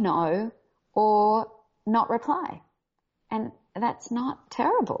is say no or not reply. And that's not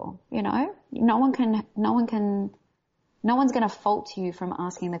terrible, No one's going to fault you from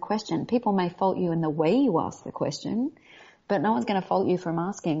asking the question. People may fault you in the way you ask the question, but no one's going to fault you from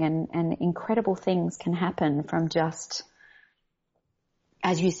asking, and incredible things can happen from just,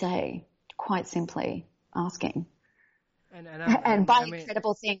 as you say, quite simply asking. And by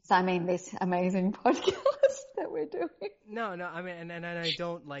incredible things, I mean this amazing podcast that we're doing. No, I mean, and I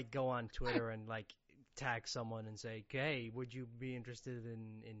don't go on Twitter and tag someone and say, hey, would you be interested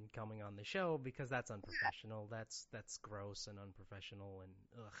in coming on the show? Because that's unprofessional. That's gross and unprofessional, and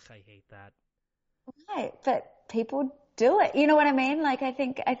I hate that. Right, but people do it. You know what I mean? I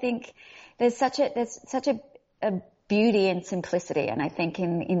think there's such a beauty in simplicity, and I think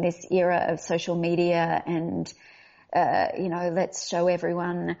in this era of social media and let's show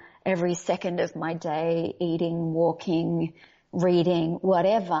everyone every second of my day, eating, walking, reading,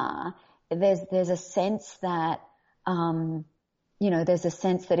 whatever. There's a sense that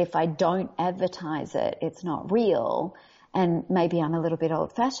if I don't advertise it, it's not real. And maybe I'm a little bit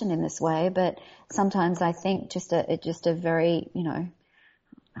old-fashioned in this way, but sometimes I think just a very,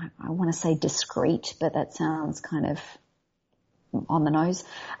 I want to say discreet, but that sounds kind of on the nose.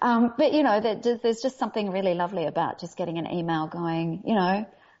 But there's just something really lovely about just getting an email going,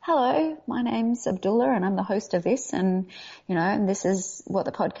 hello, my name's Abdullah and I'm the host of this, and and this is what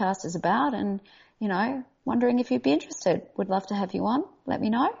the podcast is about, and wondering if you'd be interested. Would love to have you on. Let me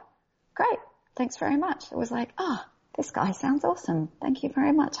know. Great. Thanks very much. It was like, this guy sounds awesome. Thank you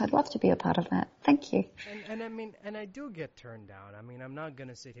very much. I'd love to be a part of that. Thank you. And I mean, and I do get turned down. I mean, I'm not going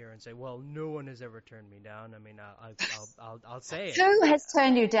to sit here and say, well, no one has ever turned me down. I mean, I'll say it. Who has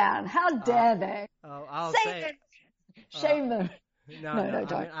turned you down? How dare they? I'll say it. Shame them. No,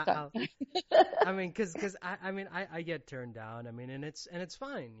 don't. I mean, because I get turned down. I mean, and it's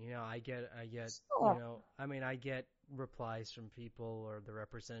fine. I get sure. I get replies from people or the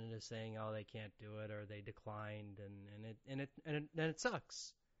representatives saying, oh, they can't do it or they declined, and it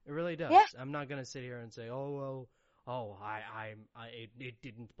sucks. It really does. Yeah. I'm not gonna sit here and say, it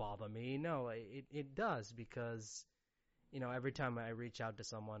didn't bother me. No, it does, because every time I reach out to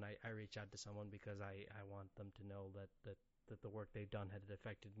someone, I reach out to someone because I want them to know that the work they've done had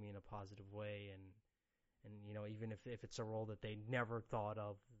affected me in a positive way, and even if it's a role that they never thought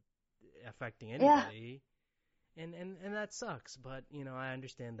of affecting anybody, and that sucks, but I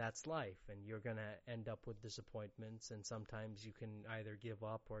understand that's life, and you're gonna end up with disappointments, and sometimes you can either give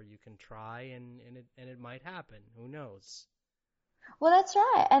up or you can try, and it might happen. Who knows? Well, that's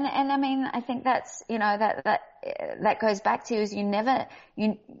right, and I mean, I think that's that goes back to is you never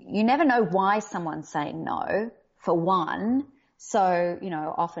know why someone's saying no, for one. So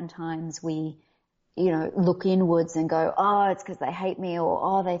oftentimes we look inwards and go, oh, it's because they hate me, or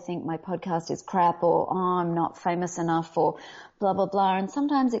oh, they think my podcast is crap, or oh, I'm not famous enough, or blah blah blah. And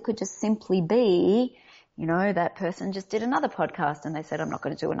sometimes it could just simply be, that person just did another podcast and they said, I'm not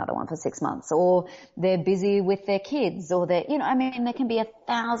going to do another one for 6 months, or they're busy with their kids, or they're, there can be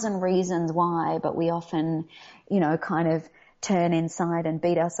 1,000 reasons why, but we often, kind of turn inside and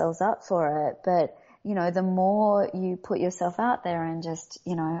beat ourselves up for it. But, the more you put yourself out there and just,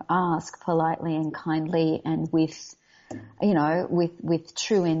 ask politely and kindly and with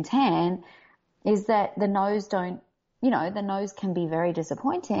true intent, is that the no's the no's can be very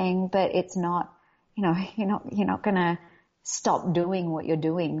disappointing, but it's not, you're not going to stop doing what you're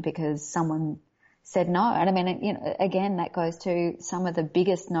doing because someone said no. And I mean, again, that goes to some of the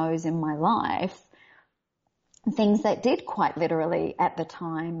biggest no's in my life things that did quite literally at the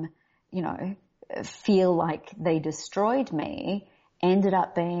time, you know, feel like they destroyed me ended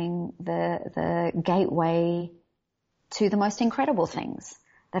up being the gateway to the most incredible things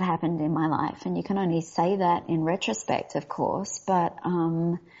that happened in my life. And you can only say that in retrospect, of course, but,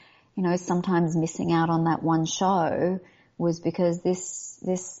 you know, sometimes missing out on that one show was because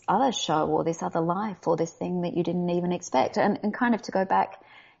this other show or this other life or this thing that you didn't even expect. And kind of to go back,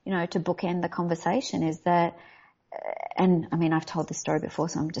 you know, to bookend the conversation is that, and I mean, I've told this story before,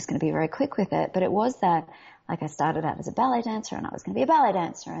 so I'm just going to be very quick with it, but it was that, like, I started out as a ballet dancer and I was going to be a ballet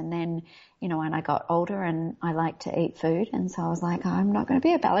dancer. And then, you know, when I got older and I liked to eat food. And so I was like, I'm not going to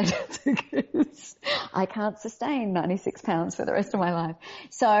be a ballet dancer because I can't sustain 96 pounds for the rest of my life.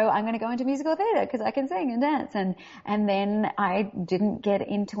 So I'm going to go into musical theatre because I can sing and dance. And then I didn't get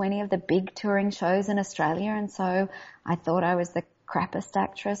into any of the big touring shows in Australia. And so I thought I was the crappest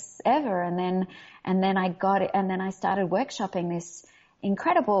actress ever. And then I got it, and then I started workshopping this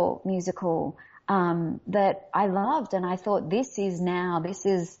incredible musical that I loved, and I thought, this is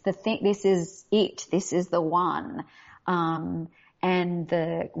the thing, this is it, this is the one. And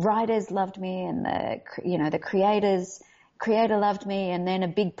the writers loved me, and the creator loved me, and then a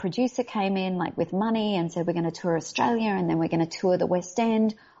big producer came in, like, with money and said, we're going to tour Australia, and then we're going to tour the West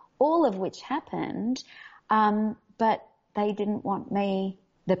End, all of which happened. But they didn't want me,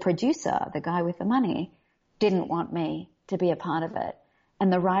 the producer, the guy with the money, didn't want me to be a part of it.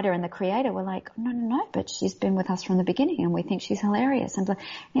 And the writer and the creator were like, no, but she's been with us from the beginning and we think she's hilarious. And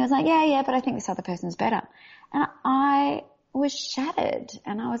he was like, yeah, but I think this other person's better. And I was shattered.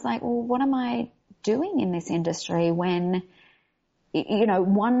 And I was like, well, what am I doing in this industry when, you know,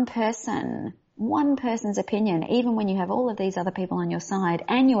 one person's opinion, even when you have all of these other people on your side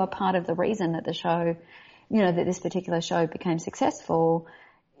and you are part of the reason that the show, you know, that this particular show became successful,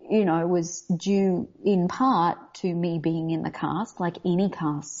 you know, was due in part to me being in the cast, like any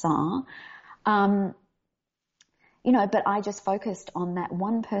casts are. You know, but I just focused on that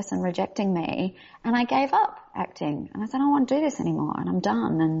one person rejecting me, and I gave up acting. And I said, I don't want to do this anymore, and I'm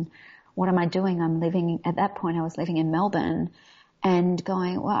done. And what am I doing? At that point I was living in Melbourne and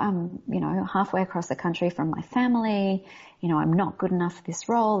going, well, I'm, you know, halfway across the country from my family. You know, I'm not good enough for this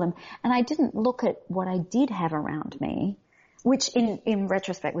role. And I didn't look at what I did have around me, which in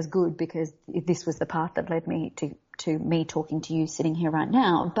retrospect was good because this was the path that led me to me talking to you sitting here right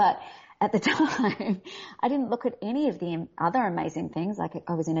now. But at the time, I didn't look at any of the other amazing things. Like,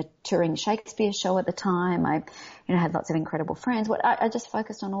 I was in a touring Shakespeare show at the time. I, you know, had lots of incredible friends. I just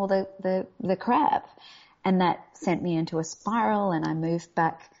focused on all the crap, and that sent me into a spiral, and I moved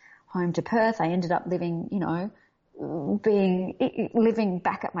back home to Perth. I ended up living, you know, living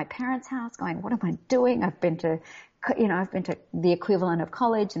back at my parents' house going, what am I doing? I've been to the equivalent of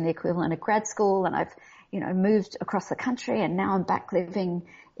college and the equivalent of grad school, and I've, you know, moved across the country, and now I'm back living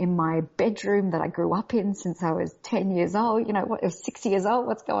in my bedroom that I grew up in since I was 10 years old, you know, 6 years old,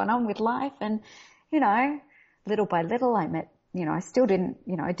 what's going on with life? And, you know, little by little I met, you know, I still didn't,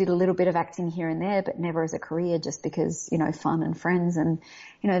 you know, I did a little bit of acting here and there, but never as a career, just because, you know, fun and friends, and,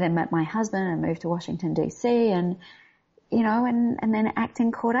 you know, then met my husband and moved to Washington DC, and, you know, and then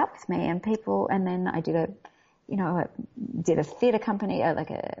acting caught up with me, and people, and then I did a theatre company,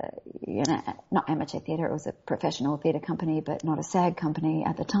 not amateur theatre, it was a professional theatre company, but not a SAG company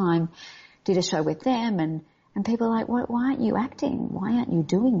at the time. Did a show with them, and people are like, why aren't you acting? Why aren't you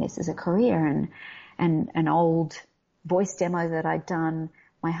doing this as a career? And an old voice demo that I'd done,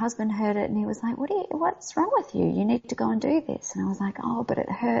 my husband heard it and he was like, what's wrong with you? You need to go and do this. And I was like, oh, but it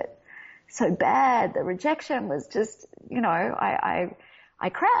hurt so bad. The rejection was just, you know, I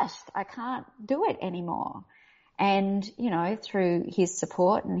crashed. I can't do it anymore. And, you know, through his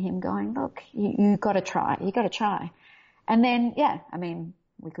support and him going, look, you got to try. And then, yeah, I mean,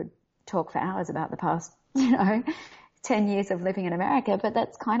 we could talk for hours about the past, you know, 10 years of living in America, but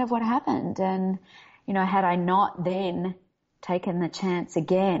that's kind of what happened. And, you know, had I not then taken the chance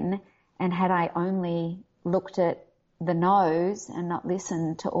again, and had I only looked at the no's and not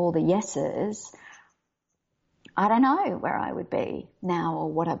listened to all the yeses, I don't know where I would be now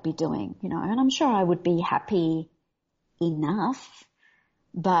or what I'd be doing, you know, and I'm sure I would be happy enough,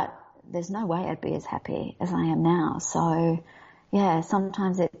 but there's no way I'd be as happy as I am now. So yeah,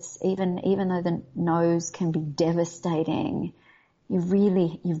 sometimes it's even though the no's can be devastating, you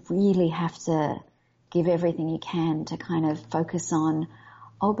really have to give everything you can to kind of focus on,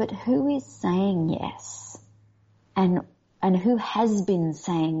 oh, but who is saying yes? And who has been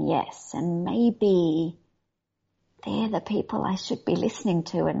saying yes? And maybe they're the people I should be listening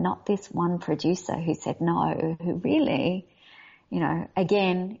to, and not this one producer who said no, who really,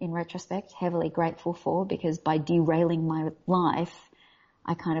 again, in retrospect, heavily grateful for, because by derailing my life,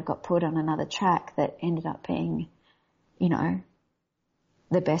 I kind of got put on another track that ended up being,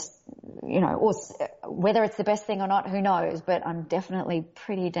 the best, or whether it's the best thing or not, who knows, but I'm definitely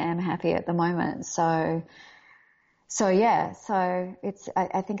pretty damn happy at the moment. So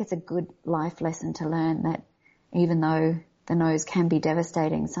I think it's a good life lesson to learn that even though the no's can be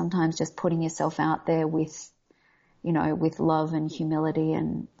devastating, sometimes just putting yourself out there with love and humility,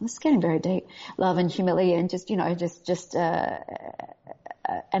 and it's getting very deep, love and humility, and just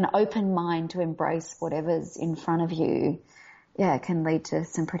an open mind to embrace whatever's in front of you, can lead to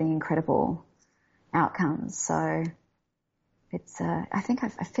some pretty incredible outcomes. So it's, I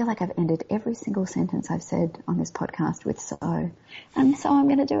feel like I've ended every single sentence I've said on this podcast with so, and so I'm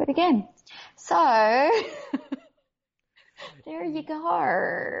going to do it again. So there you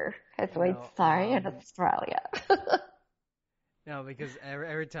go. As we say in Australia. No, because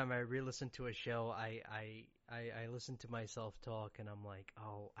every time I re-listen to a show, I listen to myself talk, and I'm like,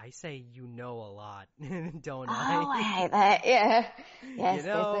 oh, I say a lot, don't I? Oh, I hate that. Yeah. Yes,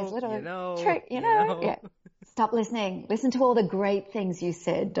 there's those little yeah. Stop listening. Listen to all the great things you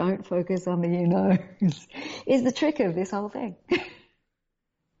said. Don't focus on the is the trick of this whole thing.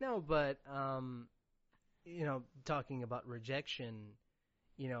 No, but talking about rejection,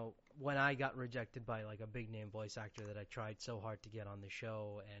 when I got rejected by like a big name voice actor that I tried so hard to get on the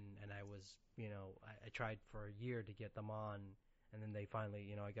show, and I was, I tried for a year to get them on, and then they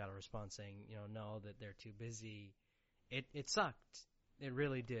finally, I got a response saying, no, that they're too busy. It sucked. It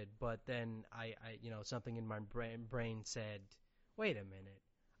really did. But then I something in my brain said, wait a minute,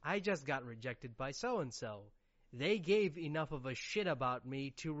 I just got rejected by so-and-so. They gave enough of a shit about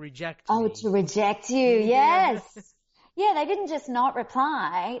me to reject me. Oh, to reject you, yes. Yeah, they didn't just not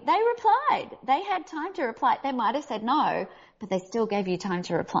reply. They replied. They had time to reply. They might have said no, but they still gave you time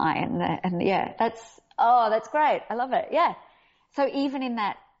to reply. And yeah, that's great. I love it. Yeah. So even in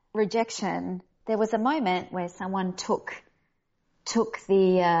that rejection, there was a moment where someone took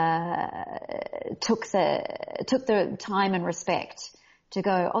the time and respect to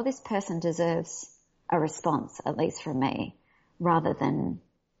go, oh, this person deserves a response, at least from me, rather than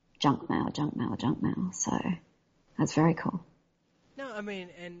junk mail. So that's very cool. No, I mean,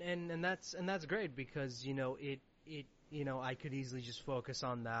 and that's great, because I could easily just focus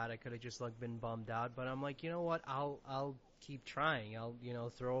on that. I could have just like been bummed out, but I'm like, you know what? I'll keep trying. I'll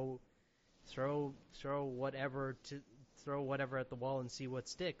throw whatever at the wall and see what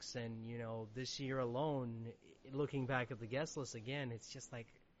sticks. And this year alone, looking back at the guest list again, it's just like,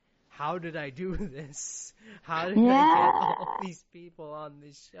 how did I do this? How did I get all these people on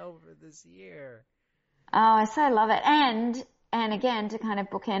this show for this year? Oh, I so love it. And again, to kind of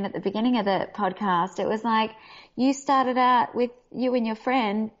bookend at the beginning of the podcast, it was like you started out with you and your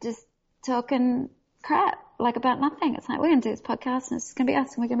friend just talking crap, like about nothing. It's like, we're going to do this podcast and it's going to be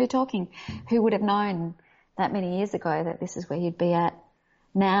us and we're going to be talking. Who would have known that many years ago that this is where you'd be at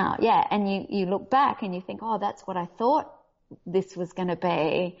now? Yeah. And you look back and you think, oh, that's what I thought this was going to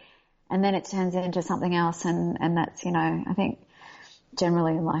be. And then it turns into something else. And that's, I think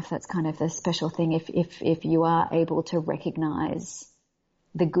generally in life, that's kind of the special thing. If you are able to recognize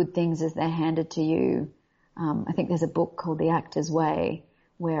the good things as they're handed to you. I think there's a book called The Actor's Way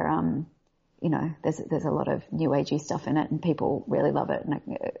where, there's a lot of new agey stuff in it and people really love it. And,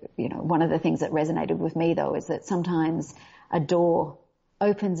 one of the things that resonated with me though is that sometimes a door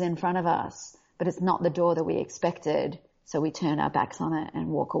opens in front of us, but it's not the door that we expected. So we turn our backs on it and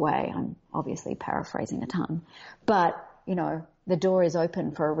walk away. I'm obviously paraphrasing a ton, but the door is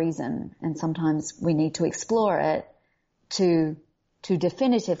open for a reason. And sometimes we need to explore it to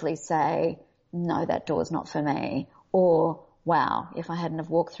definitively say, no, that door's not for me. Or, wow, if I hadn't have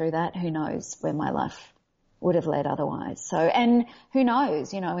walked through that, who knows where my life would have led otherwise. So, and who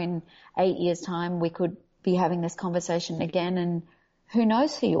knows, in 8 years' time, we could be having this conversation again, and who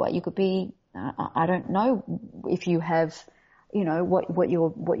knows who you are. You could be, I don't know if you have, what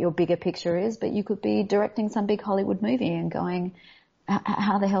your bigger picture is, but you could be directing some big Hollywood movie and going,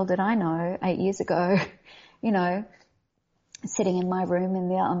 how the hell did I know 8 years ago, sitting in my room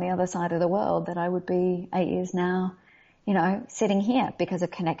on the other side of the world, that I would be 8 years now, sitting here because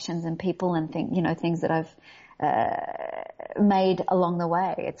of connections and people and things that I've made along the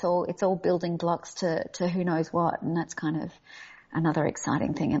way. It's all building blocks to who knows what, and that's kind of another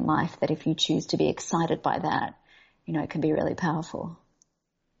exciting thing in life, that if you choose to be excited by that, it can be really powerful.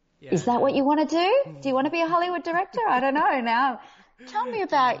 Yeah. Is that what you want to do? Do you want to be a Hollywood director? I don't know. Now, tell me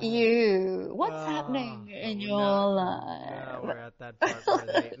about you. What's happening in your life? No, we're at that part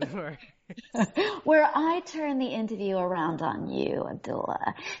where Where I turn the interview around on you,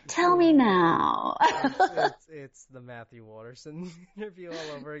 Abdullah. Tell me now. It's the Matthew Waterson interview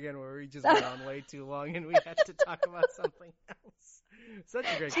all over again, where we just went on way too long and we had to talk about something else. Such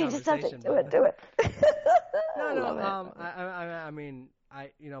a great conversation. Do it. No. I mean,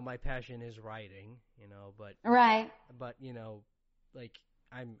 my passion is writing, but right. But like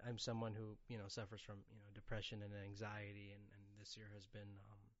I'm someone who suffers from depression and anxiety, and this year has been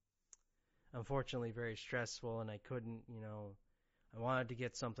unfortunately very stressful, and I couldn't, I wanted to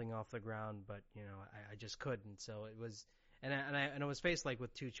get something off the ground, but I just couldn't. So it was, and I was faced like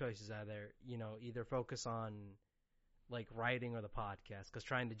with two choices: either focus on like writing or the podcast, because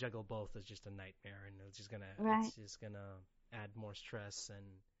trying to juggle both is just a nightmare, and it's just gonna add more stress.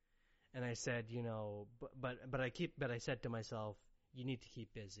 And I said, but I said to myself, you need to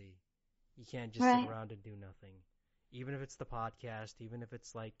keep busy. You can't just sit around and do nothing. Even if it's the podcast, even if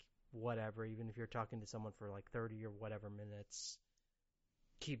it's like whatever, even if you're talking to someone for like 30 or whatever minutes,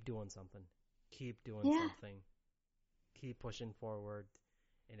 keep doing something. Keep doing something. Keep pushing forward.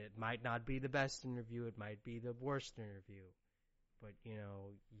 And it might not be the best interview, it might be the worst interview, but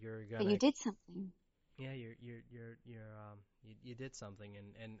you're gonna. But you did something. Yeah, you did something,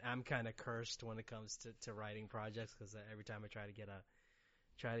 and I'm kind of cursed when it comes to writing projects, because every time I try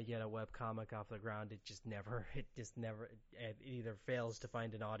to get a web comic off the ground, it either fails to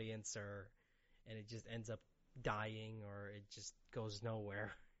find an audience, and it just ends up dying, or it just goes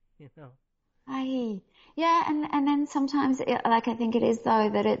nowhere, Yeah, and then sometimes, I think it is though,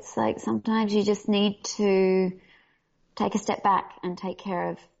 that it's like sometimes you just need to take a step back and take care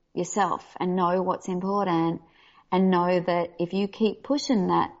of yourself and know what's important, and know that if you keep pushing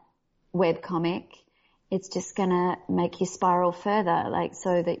that webcomic, it's just gonna make you spiral further,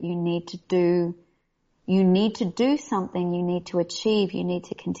 so that you need to do something, you need to achieve, you need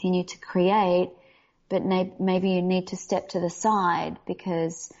to continue to create, but maybe you need to step to the side,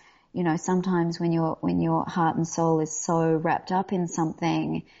 because sometimes when your heart and soul is so wrapped up in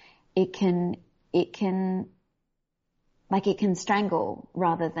something, it can strangle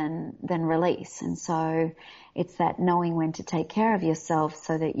rather than release. And so it's that knowing when to take care of yourself,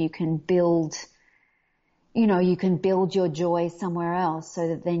 so that you can build your joy somewhere else, so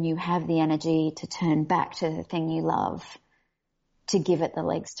that then you have the energy to turn back to the thing you love, to give it the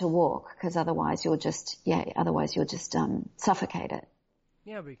legs to walk, because otherwise you'll just suffocate it.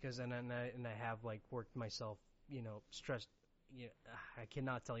 Yeah, because and I have worked myself, stressed. I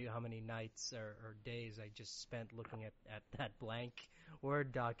cannot tell you how many nights or days I just spent looking at that blank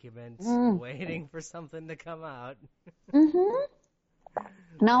Word document, waiting for something to come out.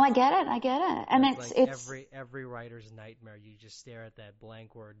 No, I get it, and it's every writer's nightmare. You just stare at that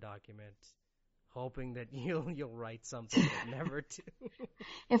blank Word document, hoping that you'll write something, but never do.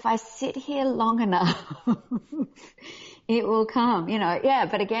 If I sit here long enough, it will come, Yeah,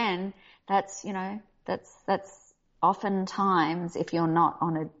 but again, that's oftentimes if you're not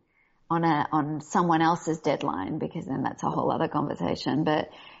on someone else's deadline, because then that's a whole other conversation. But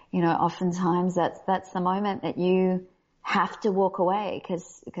oftentimes that's the moment that you have to walk away,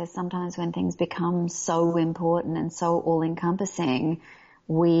 because sometimes when things become so important and so all encompassing,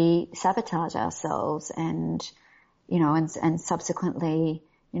 we sabotage ourselves, and subsequently,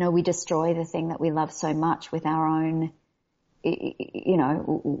 we destroy the thing that we love so much with our own,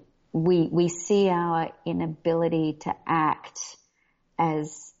 we see our inability to act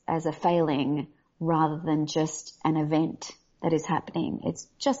as a failing, rather than just an event that is happening. It's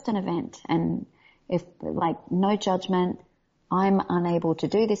just an event. And if no judgment, I'm unable to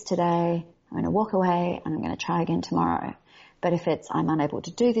do this today, I'm going to walk away and I'm going to try again tomorrow. But if it's, I'm unable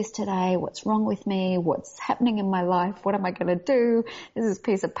to do this today, what's wrong with me? What's happening in my life? What am I going to do? This is a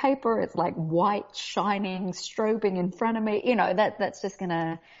piece of paper. It's white, shining, strobing in front of me. That's just going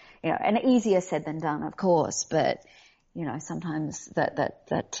to, and easier said than done, of course. But, sometimes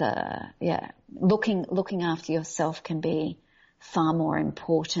looking after yourself can be far more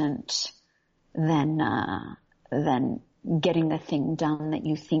important than getting the thing done that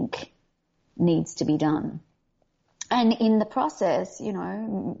you think needs to be done. And in the process,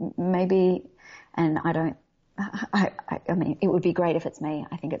 maybe, and I mean, it would be great if it's me.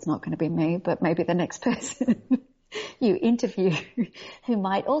 I think it's not going to be me, but maybe the next person you interview who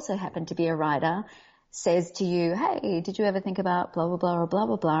might also happen to be a writer says to you, hey, did you ever think about blah, blah, blah, or blah,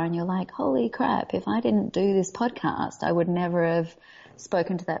 blah, blah? And you're like, holy crap, if I didn't do this podcast, I would never have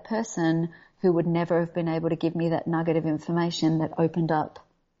spoken to that person, who would never have been able to give me that nugget of information that opened up,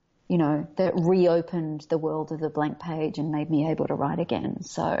 that reopened the world of the blank page and made me able to write again.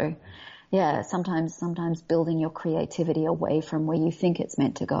 So yeah, sometimes building your creativity away from where you think it's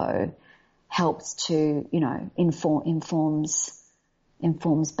meant to go helps to,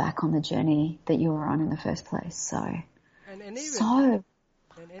 informs back on the journey that you were on in the first place. So, and even, so,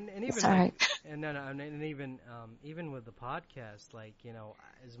 and even sorry. Like, and even with the podcast, like,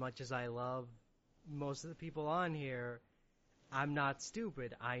 as much as I love most of the people on here, I'm not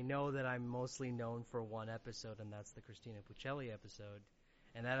stupid. I know that I'm mostly known for one episode, and that's the Christina Puccelli episode.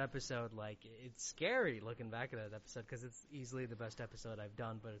 And that episode, like, it's scary looking back at that episode because it's easily the best episode I've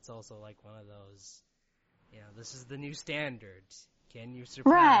done, but it's also like one of those, this is the new standard. Can you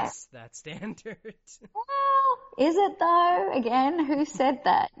surpass that standard? Well, is it though? Again, who said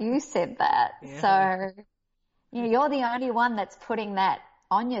that? You said that. Yeah. So, you're the only one that's putting that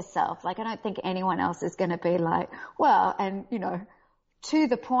on yourself. Like, I don't think anyone else is going to be like, well, and, to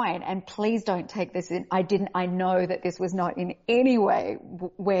the point, and please don't take this in. I know that this was not in any way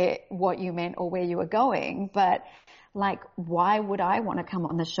what you meant or where you were going, but like, why would I want to come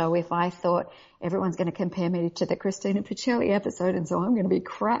on the show if I thought everyone's going to compare me to the Christina Puccelli episode and so I'm going to be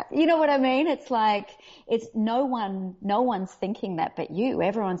crap? You know what I mean? It's like, it's no one's thinking that but you.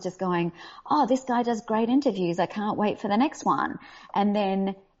 Everyone's just going, oh, this guy does great interviews. I can't wait for the next one. And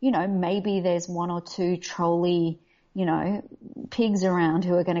then, maybe there's one or two trolly, pigs around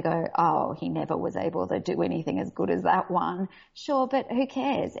who are going to go, oh, he never was able to do anything as good as that one. Sure, but who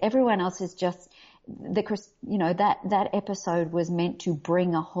cares? Everyone else is just, that episode was meant to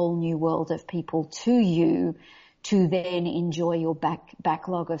bring a whole new world of people to you to then enjoy your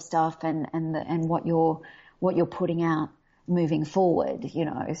backlog of stuff and what you're putting out moving forward,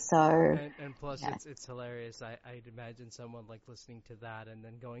 so. And plus it's hilarious. I'd imagine someone like listening to that and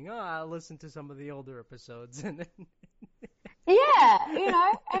then going, oh, I'll listen to some of the older episodes and then. Yeah,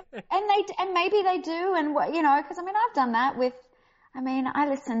 and maybe they do, and because I've done that with, I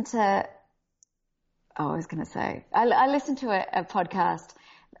listen to. Oh, I was going to say, I listened to a podcast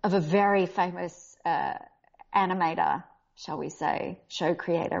of a very famous animator, shall we say, show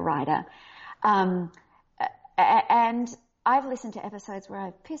creator, writer, and I've listened to episodes where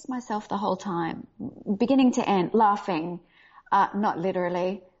I've pissed myself the whole time, beginning to end, laughing, not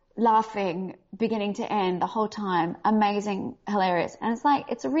literally, laughing, beginning to end the whole time, amazing, hilarious. And it's like,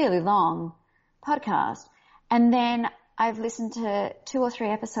 it's a really long podcast. And then I've listened to 2 or 3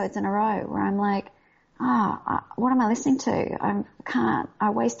 episodes in a row where I'm like, what am I listening to? I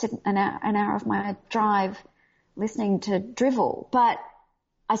wasted an hour of my drive listening to drivel, but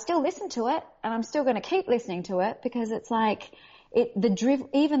I still listen to it and I'm still going to keep listening to it because it's like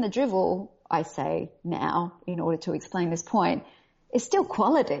even the drivel, I say now in order to explain this point, is still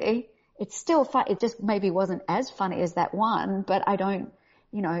quality. It's still fun. It just maybe wasn't as funny as that one, but I don't,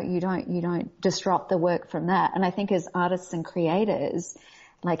 you don't disrupt the work from that. And I think as artists and creators,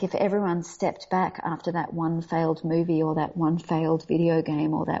 like if everyone stepped back after that one failed movie or that one failed video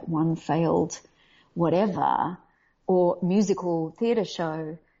game or that one failed whatever or musical theatre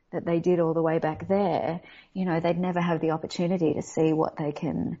show that they did all the way back there, they'd never have the opportunity to see what they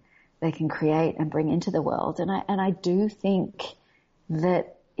can create and bring into the world. And I do think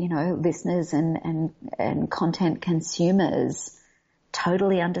that, listeners and content consumers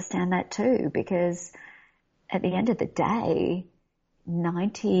totally understand that too, because at the end of the day,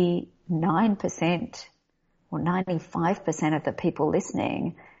 99% or 95% of the people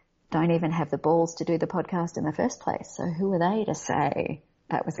listening don't even have the balls to do the podcast in the first place. So who are they to say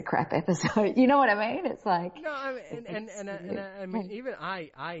that was a crap episode? You know what I mean? It's like no, even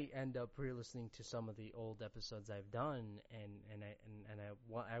I end up re-listening to some of the old episodes I've done, and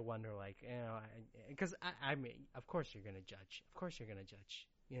I wonder like because of course you're gonna judge. Of course you're gonna judge.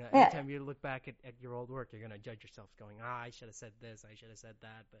 Anytime you look back at your old work, you're going to judge yourself going, I should have said this, I should have said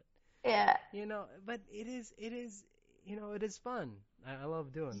that. But, yeah, but it is fun. I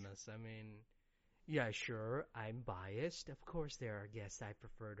love doing this. Yeah, sure, I'm biased. Of course there are guests I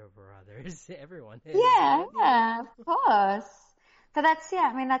preferred over others. Everyone is. Yeah, of course. So that's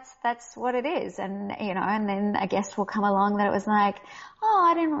what it is. And, and then a guest will come along that it was like,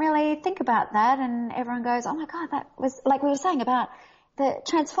 I didn't really think about that. And everyone goes, oh my God, that was like we were saying about the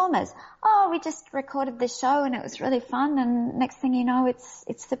Transformers. We just recorded this show and it was really fun. And next thing you know,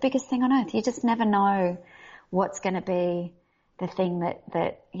 it's the biggest thing on earth. You just never know what's going to be the thing that,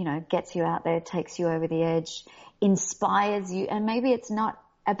 gets you out there, takes you over the edge, inspires you. And maybe it's not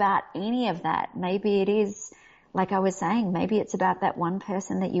about any of that. Maybe it is, like I was saying, maybe it's about that one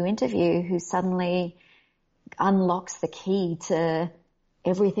person that you interview who suddenly unlocks the key to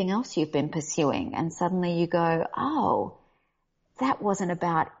everything else you've been pursuing. And suddenly you go, that wasn't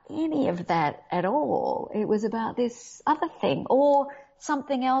about any of that at all. It was about this other thing or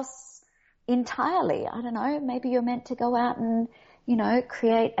something else entirely. I don't know. Maybe you're meant to go out and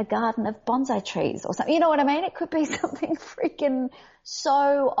create a garden of bonsai trees or something. You know what I mean? It could be something freaking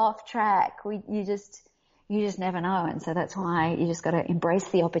so off track. You just never know. And so that's why you just got to embrace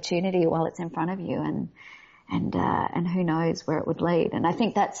the opportunity while it's in front of you, and who knows where it would lead. And I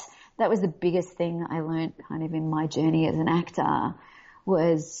think that was the biggest thing I learned kind of in my journey as an actor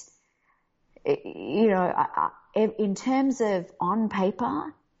was, in terms of on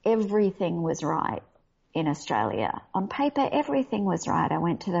paper, everything was right in Australia. On paper, everything was right. I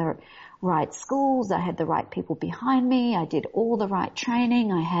went to the right schools. I had the right people behind me. I did all the right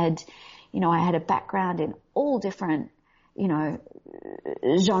training. I had a background in all different,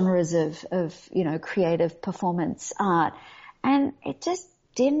 genres of creative performance art. And it just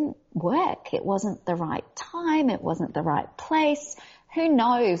didn't work. It wasn't the right time. It wasn't the right place. Who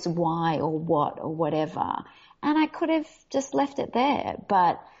knows why or what or whatever. And I could have just left it there.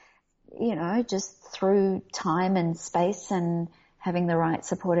 But, just through time and space and having the right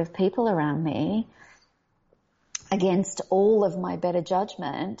supportive people around me, against all of my better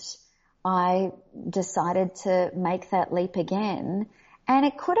judgment, I decided to make that leap again. And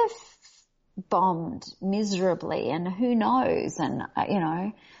it could have bombed miserably, and who knows, and,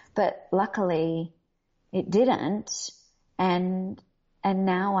 but luckily it didn't. And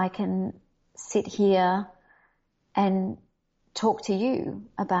now I can sit here and talk to you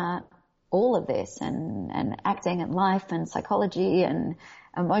about all of this and acting and life and psychology and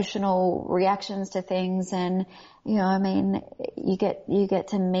emotional reactions to things. And, you get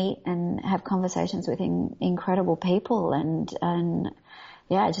to meet and have conversations with incredible people. And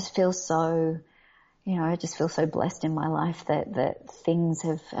yeah, I just feel so, so blessed in my life that things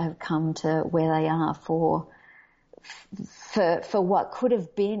have come to where they are for what could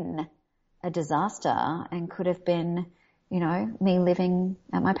have been a disaster and could have been, me living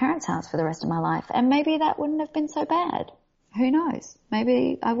at my parents' house for the rest of my life. And maybe that wouldn't have been so bad. Who knows?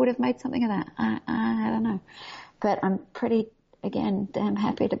 Maybe I would have made something of that. I don't know. But I'm pretty, again, damn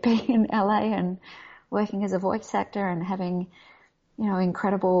happy to be in LA and working as a voice actor and having,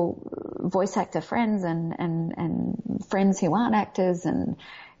 incredible voice actor friends and friends who aren't actors and,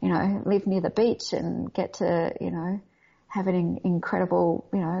 live near the beach and get to, have an incredible,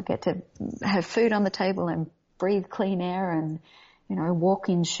 get to have food on the table and breathe clean air and, walk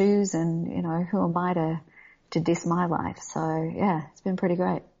in shoes and, who am I to diss my life? So yeah, it's been pretty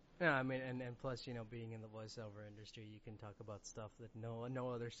great. Yeah, I mean, and plus, being in the voiceover industry, you can talk about stuff that no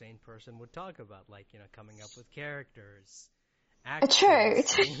other sane person would talk about, like, coming up with characters, actors,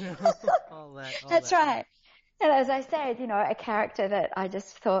 True. all that. That's right. And as I said, a character that I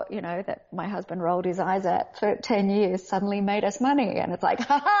just thought, that my husband rolled his eyes at for 10 years suddenly made us money. And it's like,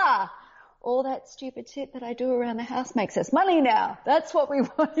 ha-ha! All that stupid shit that I do around the house makes us money now. That's what we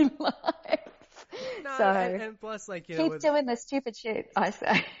want in life. No, so, and plus, like, keep doing the stupid shit, I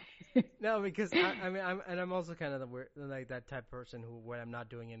say. No, because I'm also kind of like that type of person who, when I'm not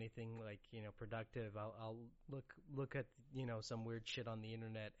doing anything like, productive, I'll look at, some weird shit on the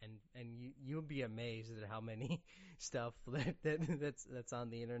internet, and you'll be amazed at how many stuff that's on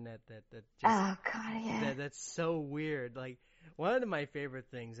the internet that just, oh God, yeah. that's so weird. Like, one of my favorite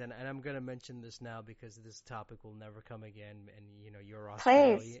things, and I'm gonna mention this now because this topic will never come again, and you're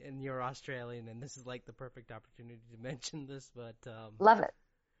Australian, Please. and you're Australian, and this is like the perfect opportunity to mention this, but love it.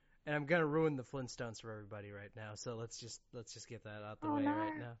 And I'm gonna ruin the Flintstones for everybody right now, so let's just get that out the way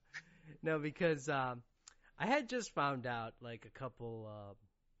right now. No, because I had just found out like a couple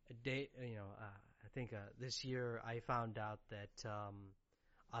I think this year I found out that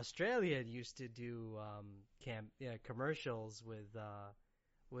Australia used to do commercials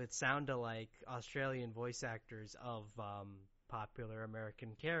with sound-alike Australian voice actors of popular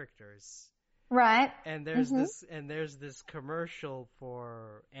American characters. Right. And there's this commercial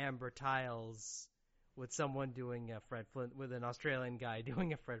for Amber Tiles with someone doing with an Australian guy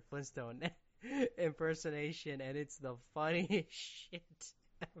doing a Fred Flintstone impersonation, and it's the funniest shit.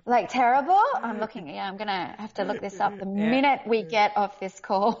 Like terrible? I'm gonna have to look this up the minute we get off this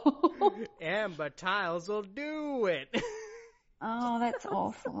call. Amber Tiles will do it. Oh, that's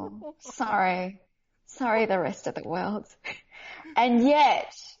awful. Sorry, the rest of the world. And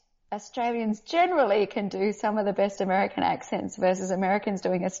yet, Australians generally can do some of the best American accents versus Americans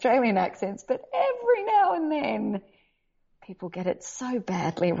doing Australian accents, but every now and then people get it so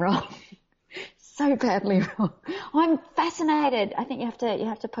badly wrong. So badly wrong. I'm fascinated. I think you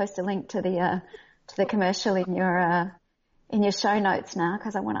have to post a link to the commercial in your show notes now,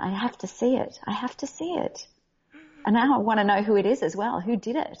 because I have to see it. And now I want to know who it is as well. Who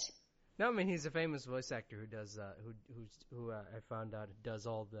did it? No, I mean, he's a famous voice actor who does who I found out does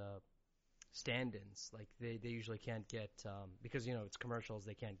all the stand-ins. Like they usually can't get because it's commercials.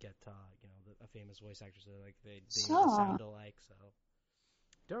 They can't get a famous voice actor, so like they need to sound alike. So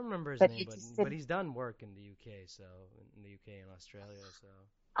don't remember his name, but he's done work in the UK, so in the UK and Australia. So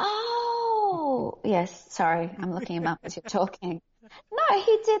oh yes, sorry, I'm looking him up as you're talking. No,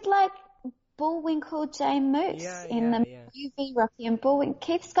 he did like Bullwinkle J. Moose in the movie Rocky and Bullwinkle.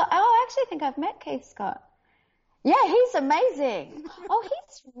 Keith Scott. Oh, I actually think I've met Keith Scott. Yeah, he's amazing. Oh,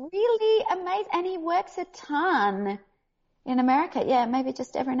 he's really amazing. And he works a ton in America. Yeah, maybe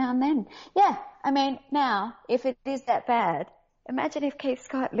just every now and then. Yeah, I mean, now, if it is that bad, imagine if Keith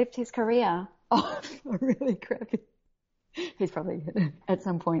Scott lived his career. Oh, really crappy. He's probably going to at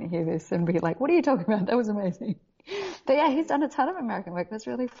some point hear this and be like, what are you talking about? That was amazing. But yeah, he's done a ton of American work. That's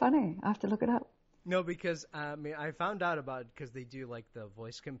really funny. I have to look it up. No, because I found out about it because they do like the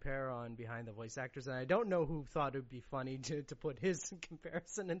voice compare on Behind the Voice Actors, and I don't know who thought it would be funny to put his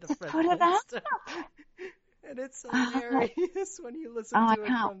comparison into Fred Flintstone. And it's hilarious when you listen to it.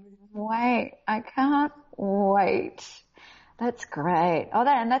 I can't wait. That's great. Oh,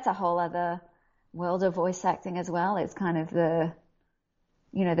 that's a whole other world of voice acting as well. It's kind of the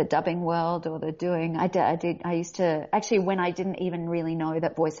dubbing world or the doing. I used to, actually when I didn't even really know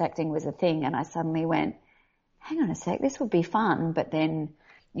that voice acting was a thing, and I suddenly went, hang on a sec, this would be fun. But then,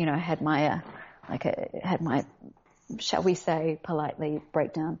 had my, shall we say politely,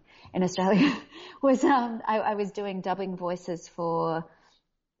 breakdown in Australia was, I was doing dubbing voices for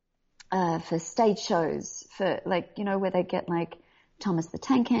stage shows for where they get like Thomas the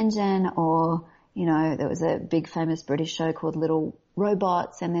Tank Engine, or, there was a big famous British show called Little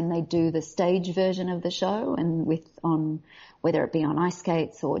Robots, and then they do the stage version of the show, and whether it be on ice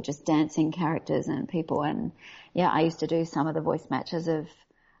skates or just dancing characters and people. And yeah, I used to do some of the voice matches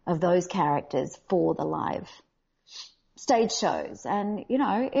of those characters for the live stage shows. And,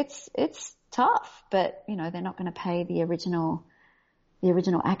 it's tough, but, they're not going to pay the original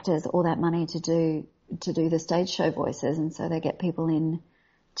actors all that money to do the stage show voices. And so they get people in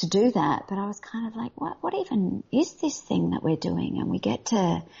to do that. But I was kind of like, what even is this thing that we're doing? And we get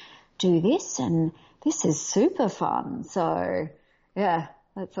to do this, and this is super fun. So yeah,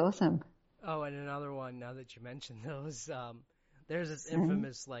 that's awesome. Oh, and another one, now that you mentioned those, there's this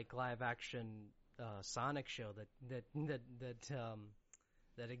infamous like live action Sonic show that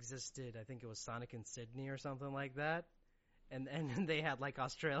existed. I think it was Sonic in Sydney or something like that. And they had like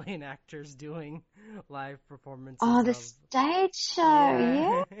Australian actors doing live performances. Oh, the stage show,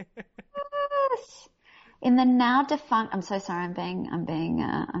 yeah. Yes. In the now defunct, I'm so sorry, I'm doing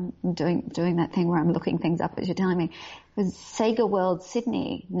that thing where I'm looking things up as you're telling me. It was Sega World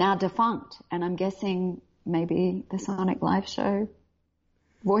Sydney, now defunct, and I'm guessing maybe the Sonic live show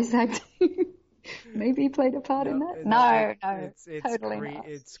voice acting maybe played a part in that. No, it's totally not.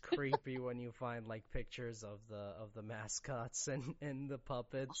 It's creepy when you find like pictures of the mascots and the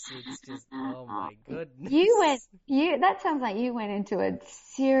puppets. It's just, oh my goodness. That sounds like you went into a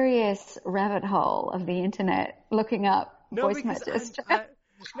serious rabbit hole of the internet looking up voice matches.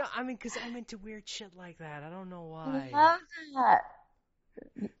 Because I'm into weird shit like that. I don't know why.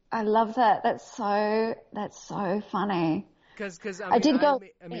 I love that. That's so funny. Because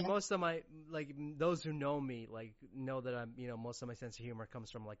most of my, like, those who know me, like, know that I'm, most of my sense of humor comes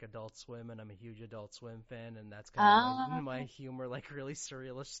from, like, Adult Swim, and I'm a huge Adult Swim fan, and that's kind of my humor, like, really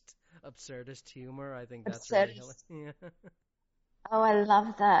surrealist, absurdist humor. I think that's really hilarious. Yeah. Oh, I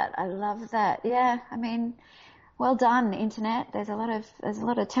love that. Yeah, I mean, well done, internet. There's a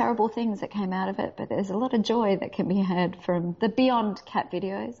lot of terrible things that came out of it, but there's a lot of joy that can be had from the beyond cat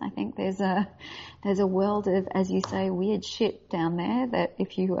videos. I think there's a world of, as you say, weird shit down there that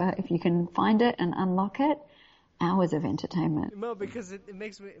if you can find it and unlock it, hours of entertainment. No, because it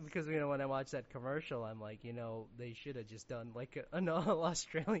makes me, because when I watch that commercial, I'm like, they should have just done like an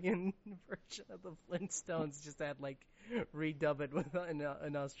Australian version of the Flintstones, just had like redub it with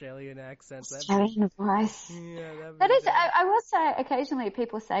an Australian accent. Australian voice. Yeah, that is. I will say, occasionally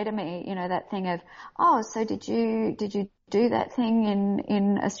people say to me, that thing of, oh, so did you do that thing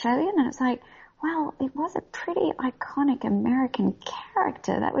in Australian? And it's like, well, it was a pretty iconic American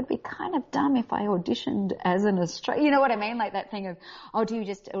character. That would be kind of dumb if I auditioned as an Australian. You know what I mean? Like that thing of, oh, do you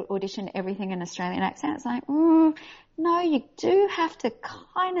just audition everything in Australian accent? It's like, no, you do have to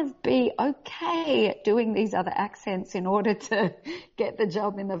kind of be okay at doing these other accents in order to get the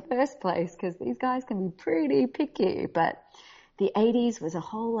job in the first place, because these guys can be pretty picky. But the 80s was a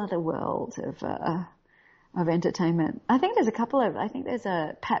whole other world of entertainment. I think there's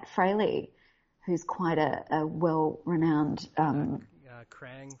a Pat Fraley, who's quite a well-renowned...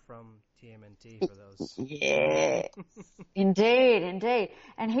 Krang from TMNT for those. Yeah, indeed.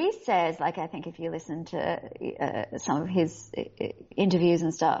 And he says, like, I think if you listen to some of his interviews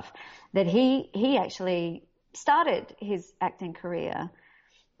and stuff, that he actually started his acting career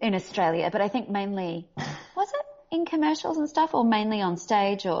in Australia, but I think mainly, was it in commercials and stuff, or mainly on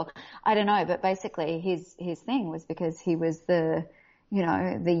stage, or I don't know, but basically his thing was because he was the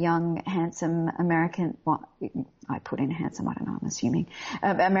young, handsome American, well, I put in handsome, I don't know, I'm assuming,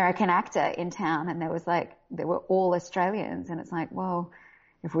 American actor in town, and there were all Australians, and it's like, well,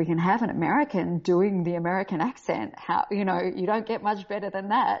 if we can have an American doing the American accent, how, you don't get much better than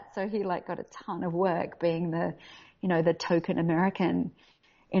that. So he got a ton of work being the token American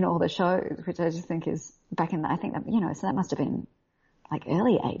in all the shows, which I just think is back in I think that, so that must have been like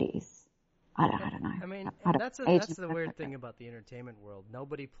early 80s. I don't know. I mean, that's the weird thing about the entertainment world.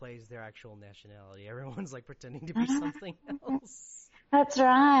 Nobody plays their actual nationality. Everyone's pretending to be something else. That's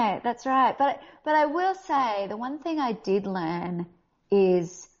right. But I will say the one thing I did learn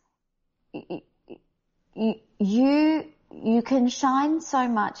is you can shine so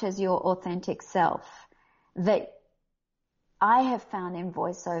much as your authentic self that I have found in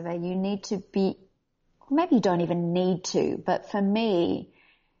voiceover you need to be, maybe you don't even need to, but for me,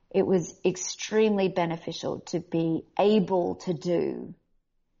 it was extremely beneficial to be able to do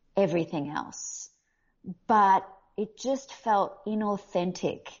everything else. But it just felt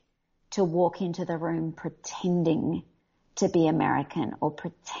inauthentic to walk into the room pretending to be American or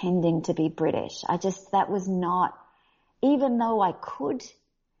pretending to be British. That was not, even though I could,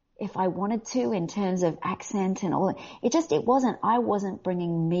 if I wanted to, in terms of accent and all, I wasn't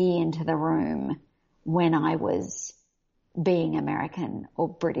bringing me into the room when I was being American or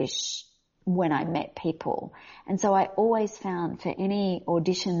British when I met people. And so I always found for any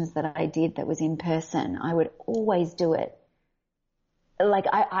auditions that I did that was in person, I would always do it.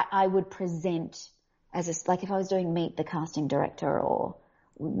 I would present as if I was doing Meet the Casting Director or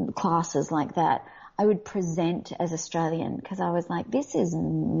classes like that, I would present as Australian because I was like, this is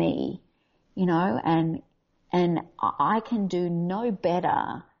me, and I can do no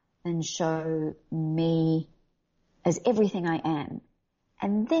better than show me as everything I am.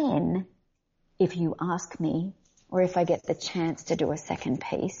 And then if you ask me, or if I get the chance to do a second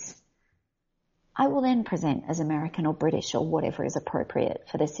piece, I will then present as American or British or whatever is appropriate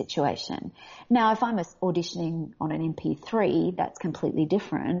for the situation. Now, if I'm auditioning on an MP3, that's completely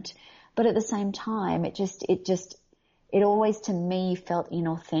different. But at the same time, it always to me felt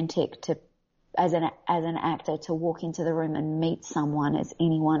inauthentic as an actor to walk into the room and meet someone as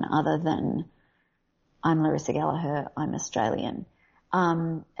anyone other than I'm Larissa Gallagher, I'm Australian.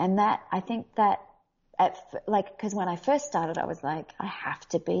 And that, I think that because when I first started, I was like, I have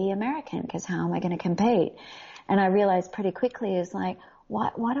to be American because how am I going to compete? And I realized pretty quickly is why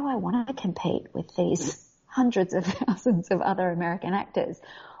do I want to compete with these hundreds of thousands of other American actors?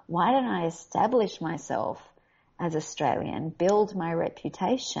 Why don't I establish myself as Australian, build my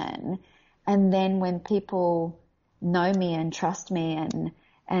reputation, and then when people know me and trust me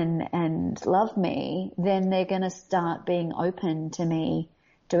and love me, then they're going to start being open to me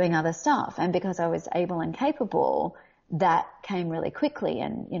doing other stuff. And because I was able and capable, that came really quickly,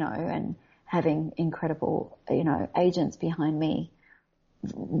 and having incredible, agents behind me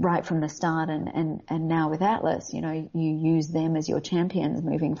right from the start, and now with Atlas, you use them as your champions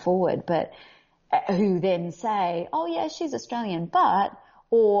moving forward, but who then say, oh yeah, she's Australian,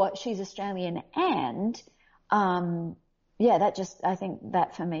 or she's Australian and, I think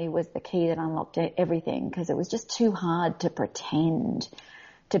that for me was the key that unlocked everything, because it was just too hard to pretend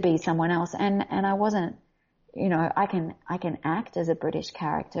to be someone else. And I wasn't, I can act as a British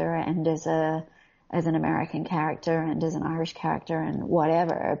character and as an American character and as an Irish character and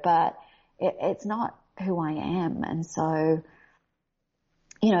whatever, but it's not who I am. And so,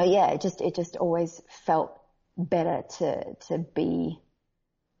 it just always felt better to be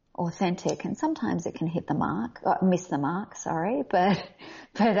authentic, and sometimes it can miss the mark, sorry, but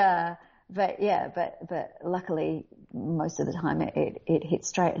luckily most of the time it hit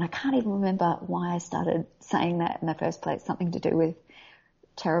straight. And I can't even remember why I started saying that in the first place, something to do with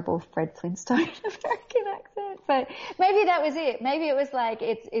terrible Fred Flintstone American accent, but maybe that was it. Maybe it was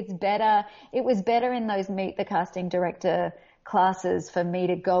it's better. It was better in those Meet the Casting Director classes for me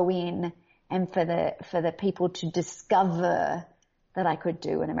to go in and for the people to discover that I could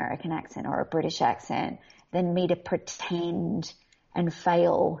do an American accent or a British accent than me to pretend and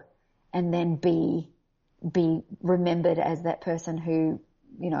fail and then be remembered as that person who,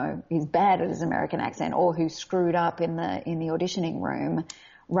 is bad at his American accent or who screwed up in the auditioning room,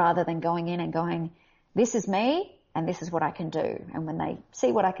 rather than going in and going, this is me and this is what I can do. And when they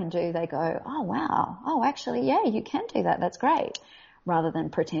see what I can do, they go, oh, wow. Oh, actually, yeah, you can do that. That's great. Rather than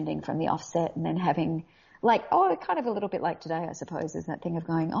pretending from the offset and then having like, oh, kind of a little bit like today, I suppose, is that thing of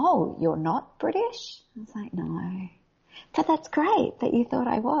going, oh, you're not British? I was like, no. But that's great that you thought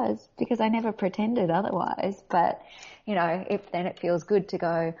I was, because I never pretended otherwise. But, you know, then it feels good to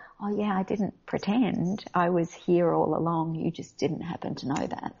go, oh yeah, I didn't pretend. I was here all along. You just didn't happen to know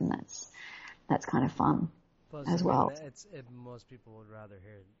that. And that's kind of fun. Plus, as well. Most people would rather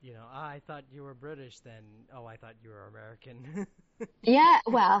hear, you know, I thought you were British than, oh, I thought you were American. Yeah,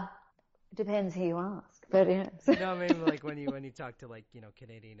 well, depends who you ask, but yes. No, I mean, like when you talk to, like, you know,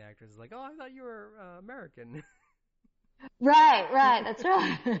 Canadian actors, like, oh, I thought you were American. Right, that's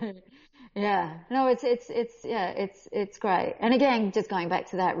right. Yeah, no, it's great. And again, just going back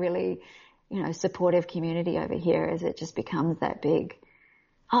to that really, you know, supportive community over here, as it just becomes that big,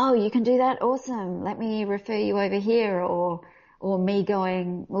 oh, you can do that? Awesome. Let me refer you over here. Or me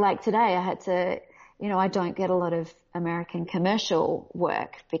going, like today I had to, you know, I don't get a lot of American commercial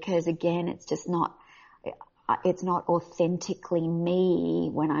work because again, it's just not authentically me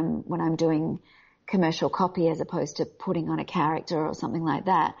when I'm doing commercial copy as opposed to putting on a character or something like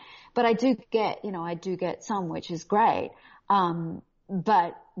that. But I do get some, which is great.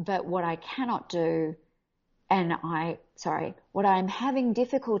 But what I cannot do, what I'm having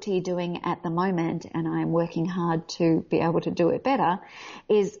difficulty doing at the moment, and I'm working hard to be able to do it better,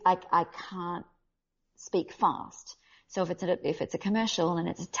 is I can't speak fast. So if it's a commercial and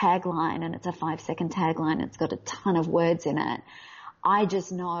it's a tagline and it's a 5-second tagline and it's got a ton of words in it, I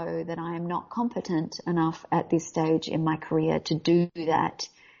just know that I am not competent enough at this stage in my career to do that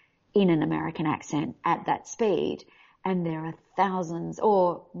in an American accent at that speed. And there are thousands,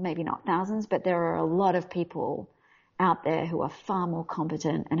 or maybe not thousands, but there are a lot of people out there who are far more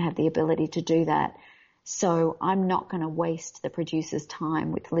competent and have the ability to do that. So I'm not going to waste the producer's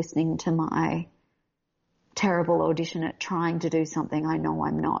time with listening to my terrible audition at trying to do something I know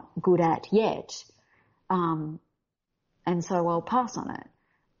I'm not good at yet. And so I'll pass on it.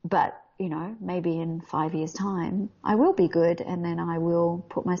 But, you know, maybe in 5 years' time, I will be good and then I will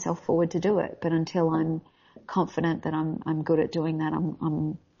put myself forward to do it. But until I'm confident that I'm good at doing that,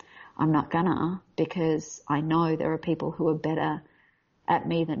 I'm not gonna, because I know there are people who are better at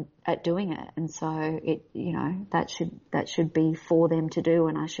me than at doing it. And so it, you know, that should be for them to do,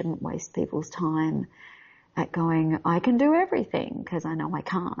 and I shouldn't waste people's time at going, I can do everything, because I know I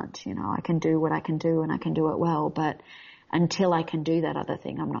can't. You know, I can do what I can do and I can do it well, but until I can do that other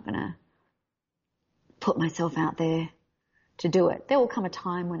thing, I'm not going to put myself out there to do it. There will come a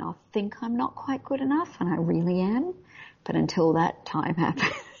time when I'll think I'm not quite good enough, and I really am, but until that time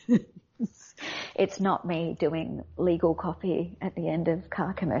happens, it's not me doing legal copy at the end of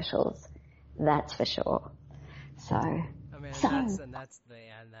car commercials. That's for sure. So, I mean, that's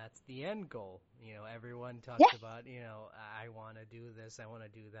the end goal. You know, everyone talks about, you know, I want to do this, I want to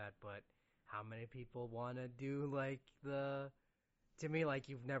do that, but how many people want to do, like, to me, like,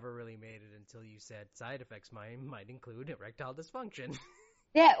 you've never really made it until you said side effects might include erectile dysfunction.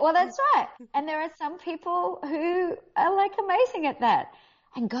 Yeah, well, that's right. And there are some people who are, like, amazing at that.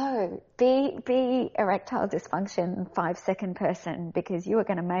 And go, be erectile dysfunction 5-second person, because you are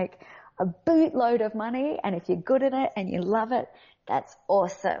going to make a bootload of money, and if you're good at it and you love it, that's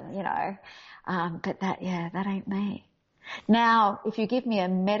awesome, you know. But that ain't me. Now, if you give me a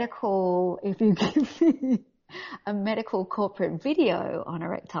medical corporate video on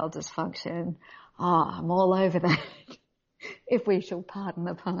erectile dysfunction, I'm all over that. If we shall pardon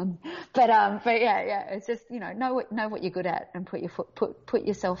the pun. But yeah, it's just, you know what you're good at, and put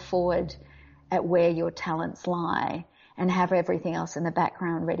yourself forward at where your talents lie, and have everything else in the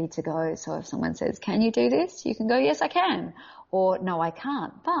background ready to go. So if someone says, can you do this? You can go, yes, I can. Or no, I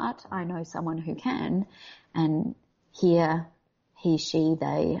can't, but I know someone who can, and here he, she,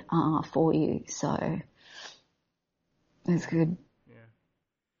 they are for you. So that's good. Yeah.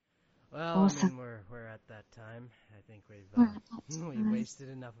 Well, awesome. I mean, we're at that time. I think we wasted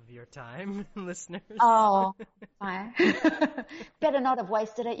enough of your time, listeners. Oh, fine. Better not have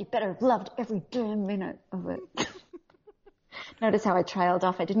wasted it. You better have loved every damn minute of it. Notice how I trailed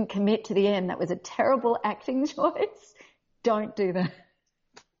off. I didn't commit to the end. That was a terrible acting choice. Don't do that.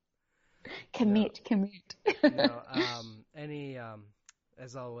 Commit. No,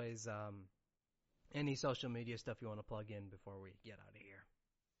 as always, any social media stuff you want to plug in before we get out of here?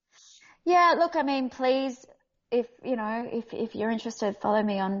 Yeah, look, I mean, please, if you're interested, follow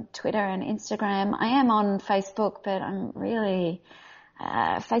me on Twitter and Instagram. I am on Facebook, but I'm really,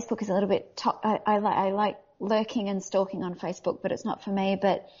 Facebook is a little bit I like lurking and stalking on Facebook, but it's not for me.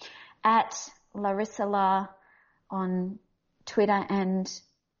 But at Larissa La on Twitter and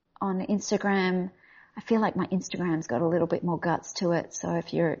on Instagram. I feel like my Instagram's got a little bit more guts to it. So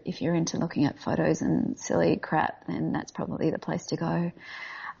if you're into looking at photos and silly crap, then that's probably the place to go.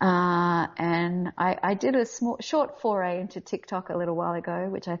 And I did a short foray into TikTok a little while ago,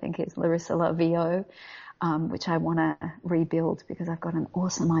 which I think is Larissa La VO, which I want to rebuild because I've got an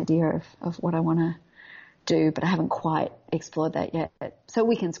awesome idea of what I want to do, but I haven't quite explored that yet. So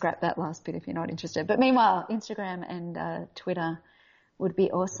we can scrap that last bit if you're not interested. But meanwhile, Instagram and Twitter would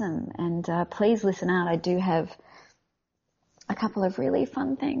be awesome. And please listen out. I do have a couple of really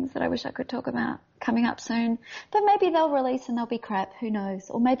fun things that I wish I could talk about coming up soon. But maybe they'll release and they'll be crap. Who knows?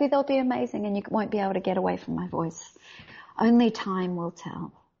 Or maybe they'll be amazing and you won't be able to get away from my voice. Only time will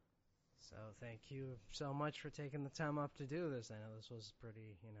tell. So thank you so much for taking the time up to do this. I know this was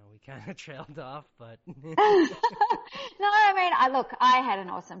pretty, we kind of trailed off, but... No, I mean, I had an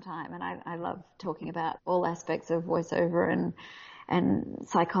awesome time and I love talking about all aspects of voiceover and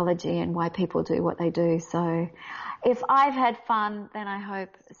psychology and why people do what they do. So if I've had fun, then I hope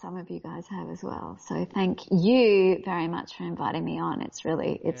some of you guys have as well. So thank you very much for inviting me on. It's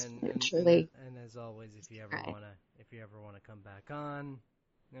truly. And as always, if you ever want to come back on,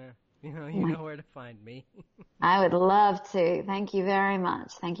 you know where to find me. I would love to. Thank you very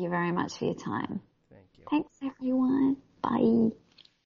much. Thank you very much for your time. Thank you. Thanks everyone. Bye.